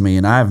you asked me,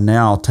 and I have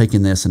now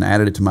taken this and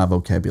added it to my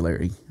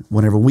vocabulary.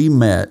 Whenever we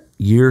met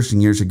years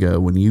and years ago,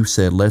 when you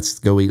said, let's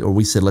go eat, or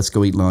we said, let's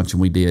go eat lunch,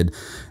 and we did,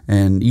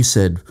 and you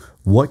said,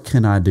 what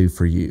can I do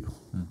for you?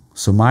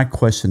 So my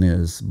question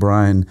is,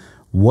 Brian,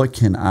 what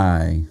can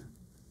I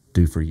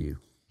do for you?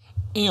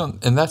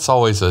 And that's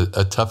always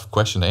a tough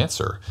question to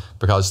answer,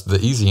 because the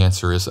easy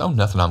answer is, oh,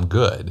 nothing, I'm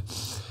good.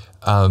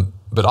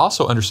 But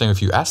also understand, if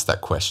you ask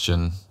that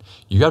question,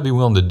 you got to be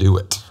willing to do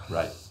it.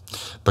 Right.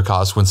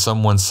 Because when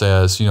someone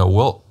says,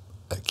 well,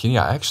 Kenny,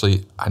 I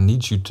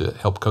need you to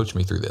help coach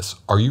me through this.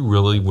 Are you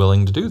really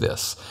willing to do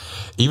this?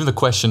 Even the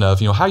question of,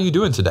 how are you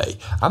doing today?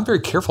 I'm very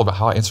careful about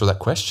how I answer that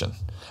question.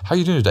 How are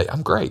you doing today?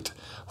 I'm great.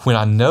 When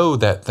I know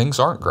that things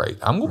aren't great,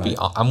 I'm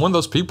one of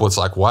those people. It's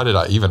like, why did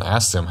I even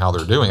ask them how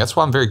they're doing? That's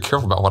why I'm very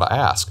careful about what I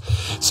ask.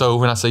 So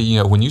when I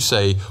say, when you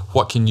say,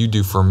 what can you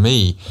do for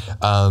me?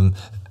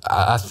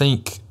 I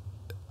think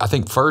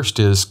first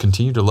is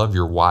continue to love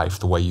your wife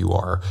the way you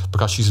are,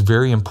 because she's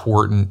very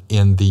important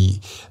in the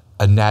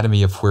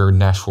anatomy of where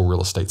Nashville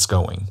real estate's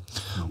going.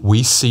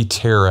 We see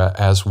Tara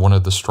as one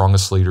of the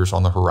strongest leaders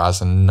on the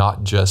horizon,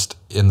 not just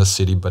in the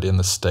city, but in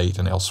the state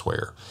and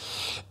elsewhere.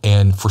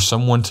 And for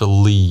someone to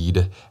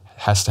lead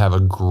has to have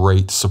a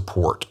great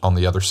support on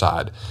the other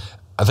side.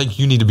 I think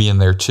you need to be in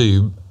there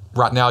too.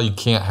 Right now, you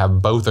can't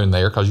have both in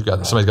there because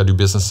somebody's got to do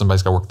business,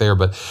 somebody's got to work there.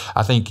 But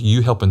I think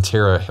you helping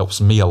Tara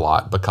helps me a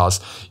lot, because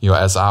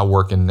as I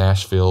work in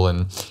Nashville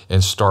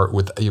and start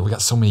with, we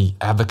got so many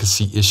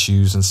advocacy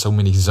issues and so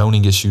many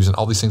zoning issues and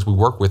all these things we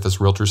work with as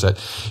realtors that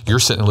you're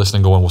sitting and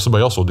listening, going, well,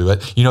 somebody else will do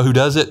it. You know who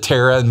does it?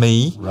 Tara and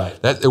me. Right.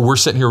 We're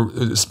sitting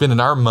here spending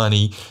our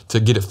money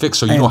to get it fixed,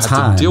 so you don't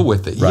have to deal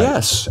with it. Right.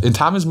 Yes, and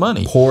time is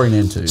money. Pouring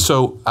into.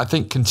 So I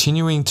think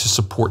continuing to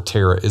support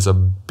Tara is a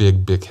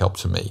big, big help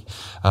to me,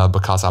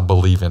 because I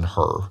believe in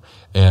her.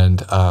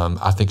 And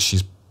I think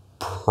she's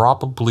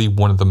probably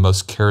one of the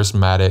most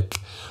charismatic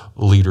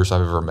leaders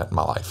I've ever met in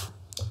my life.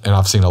 And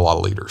I've seen a lot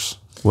of leaders.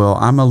 Well,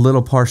 I'm a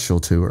little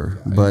partial to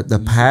her, but the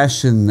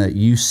passion that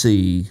you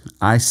see,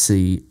 I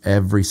see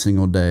every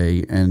single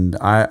day. And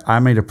I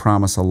made a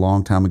promise a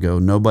long time ago,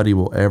 nobody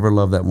will ever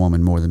love that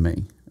woman more than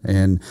me.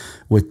 And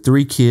with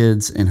 3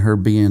 kids and her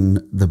being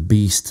the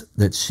beast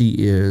that she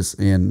is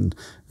in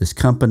this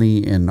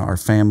company and our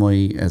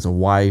family, as a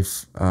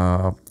wife,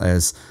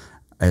 as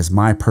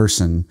my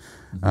person,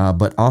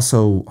 but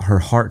also her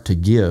heart to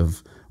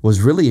give,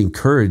 was really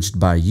encouraged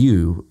by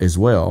you as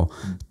well.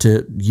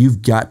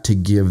 You've got to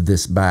give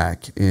this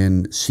back.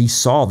 And she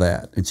saw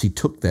that and she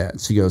took that.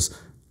 She goes,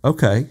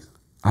 okay,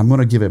 I'm going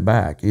to give it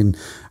back. And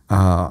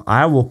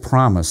I will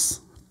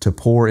promise to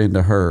pour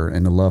into her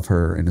and to love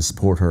her and to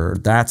support her.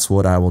 That's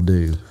what I will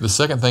do. The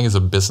second thing is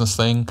a business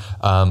thing.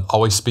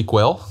 Always speak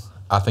well.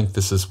 I think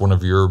this is one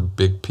of your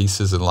big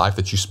pieces in life,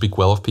 that you speak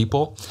well of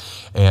people.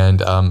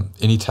 And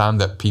anytime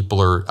that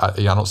people are,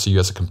 I don't see you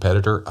as a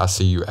competitor. I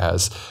see you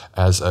as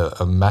as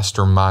a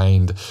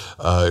mastermind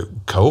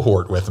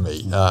cohort with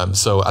me.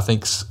 So I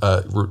think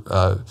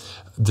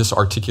this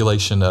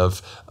articulation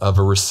of a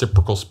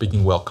reciprocal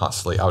speaking well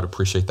constantly, I would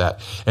appreciate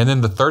that. And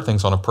then the third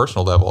thing's on a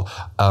personal level.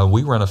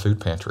 We run a food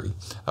pantry.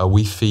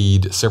 We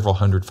feed several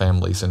hundred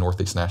families in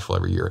Northeast Nashville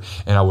every year,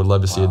 and I would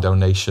love to see a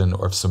donation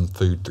of some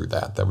food through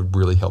that. That would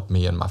really help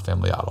me and my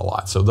family out a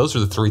lot. So those are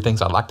the three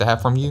things I'd like to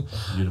have from you,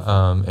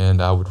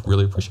 and I would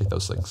really appreciate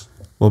those things.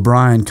 Well,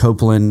 Brian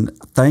Copeland,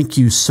 thank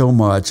you so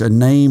much. A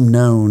name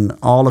known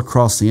all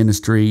across the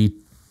industry.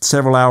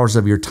 Several hours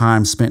of your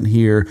time spent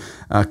here,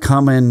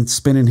 coming,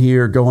 spending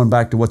here, going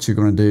back to what you're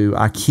going to do.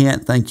 I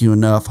can't thank you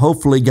enough.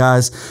 Hopefully,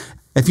 guys,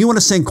 if you want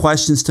to send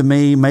questions to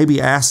me,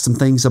 maybe ask some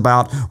things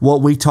about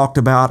what we talked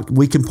about,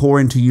 we can pour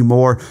into you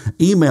more.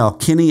 Email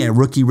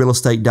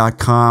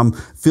kenny@rookierealestate.com.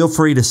 Feel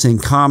free to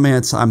send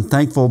comments. I'm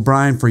thankful,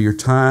 Brian, for your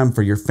time,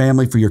 for your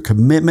family, for your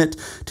commitment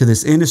to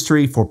this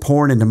industry, for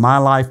pouring into my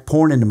life,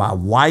 pouring into my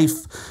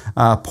wife,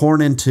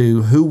 pouring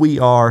into who we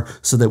are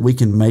so that we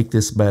can make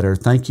this better.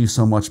 Thank you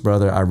so much,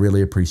 brother. I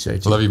really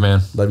appreciate you. Love you,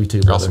 man. Love you too,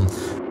 You're brother.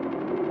 awesome.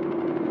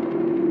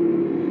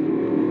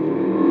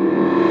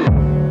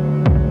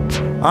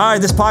 All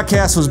right, this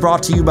podcast was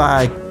brought to you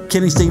by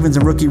Kenny Stevens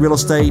and Rookie Real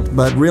Estate,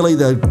 but really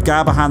the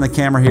guy behind the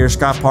camera here,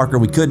 Scott Parker,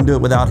 we couldn't do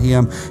it without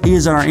him. He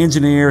is our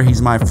engineer.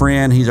 He's my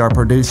friend. He's our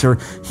producer.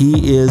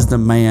 He is the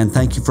man.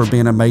 Thank you for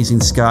being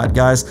amazing, Scott.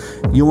 Guys,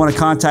 you want to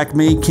contact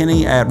me,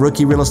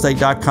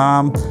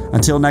 Kenny@rookierealestate.com.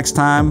 Until next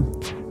time,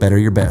 better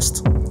your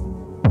best.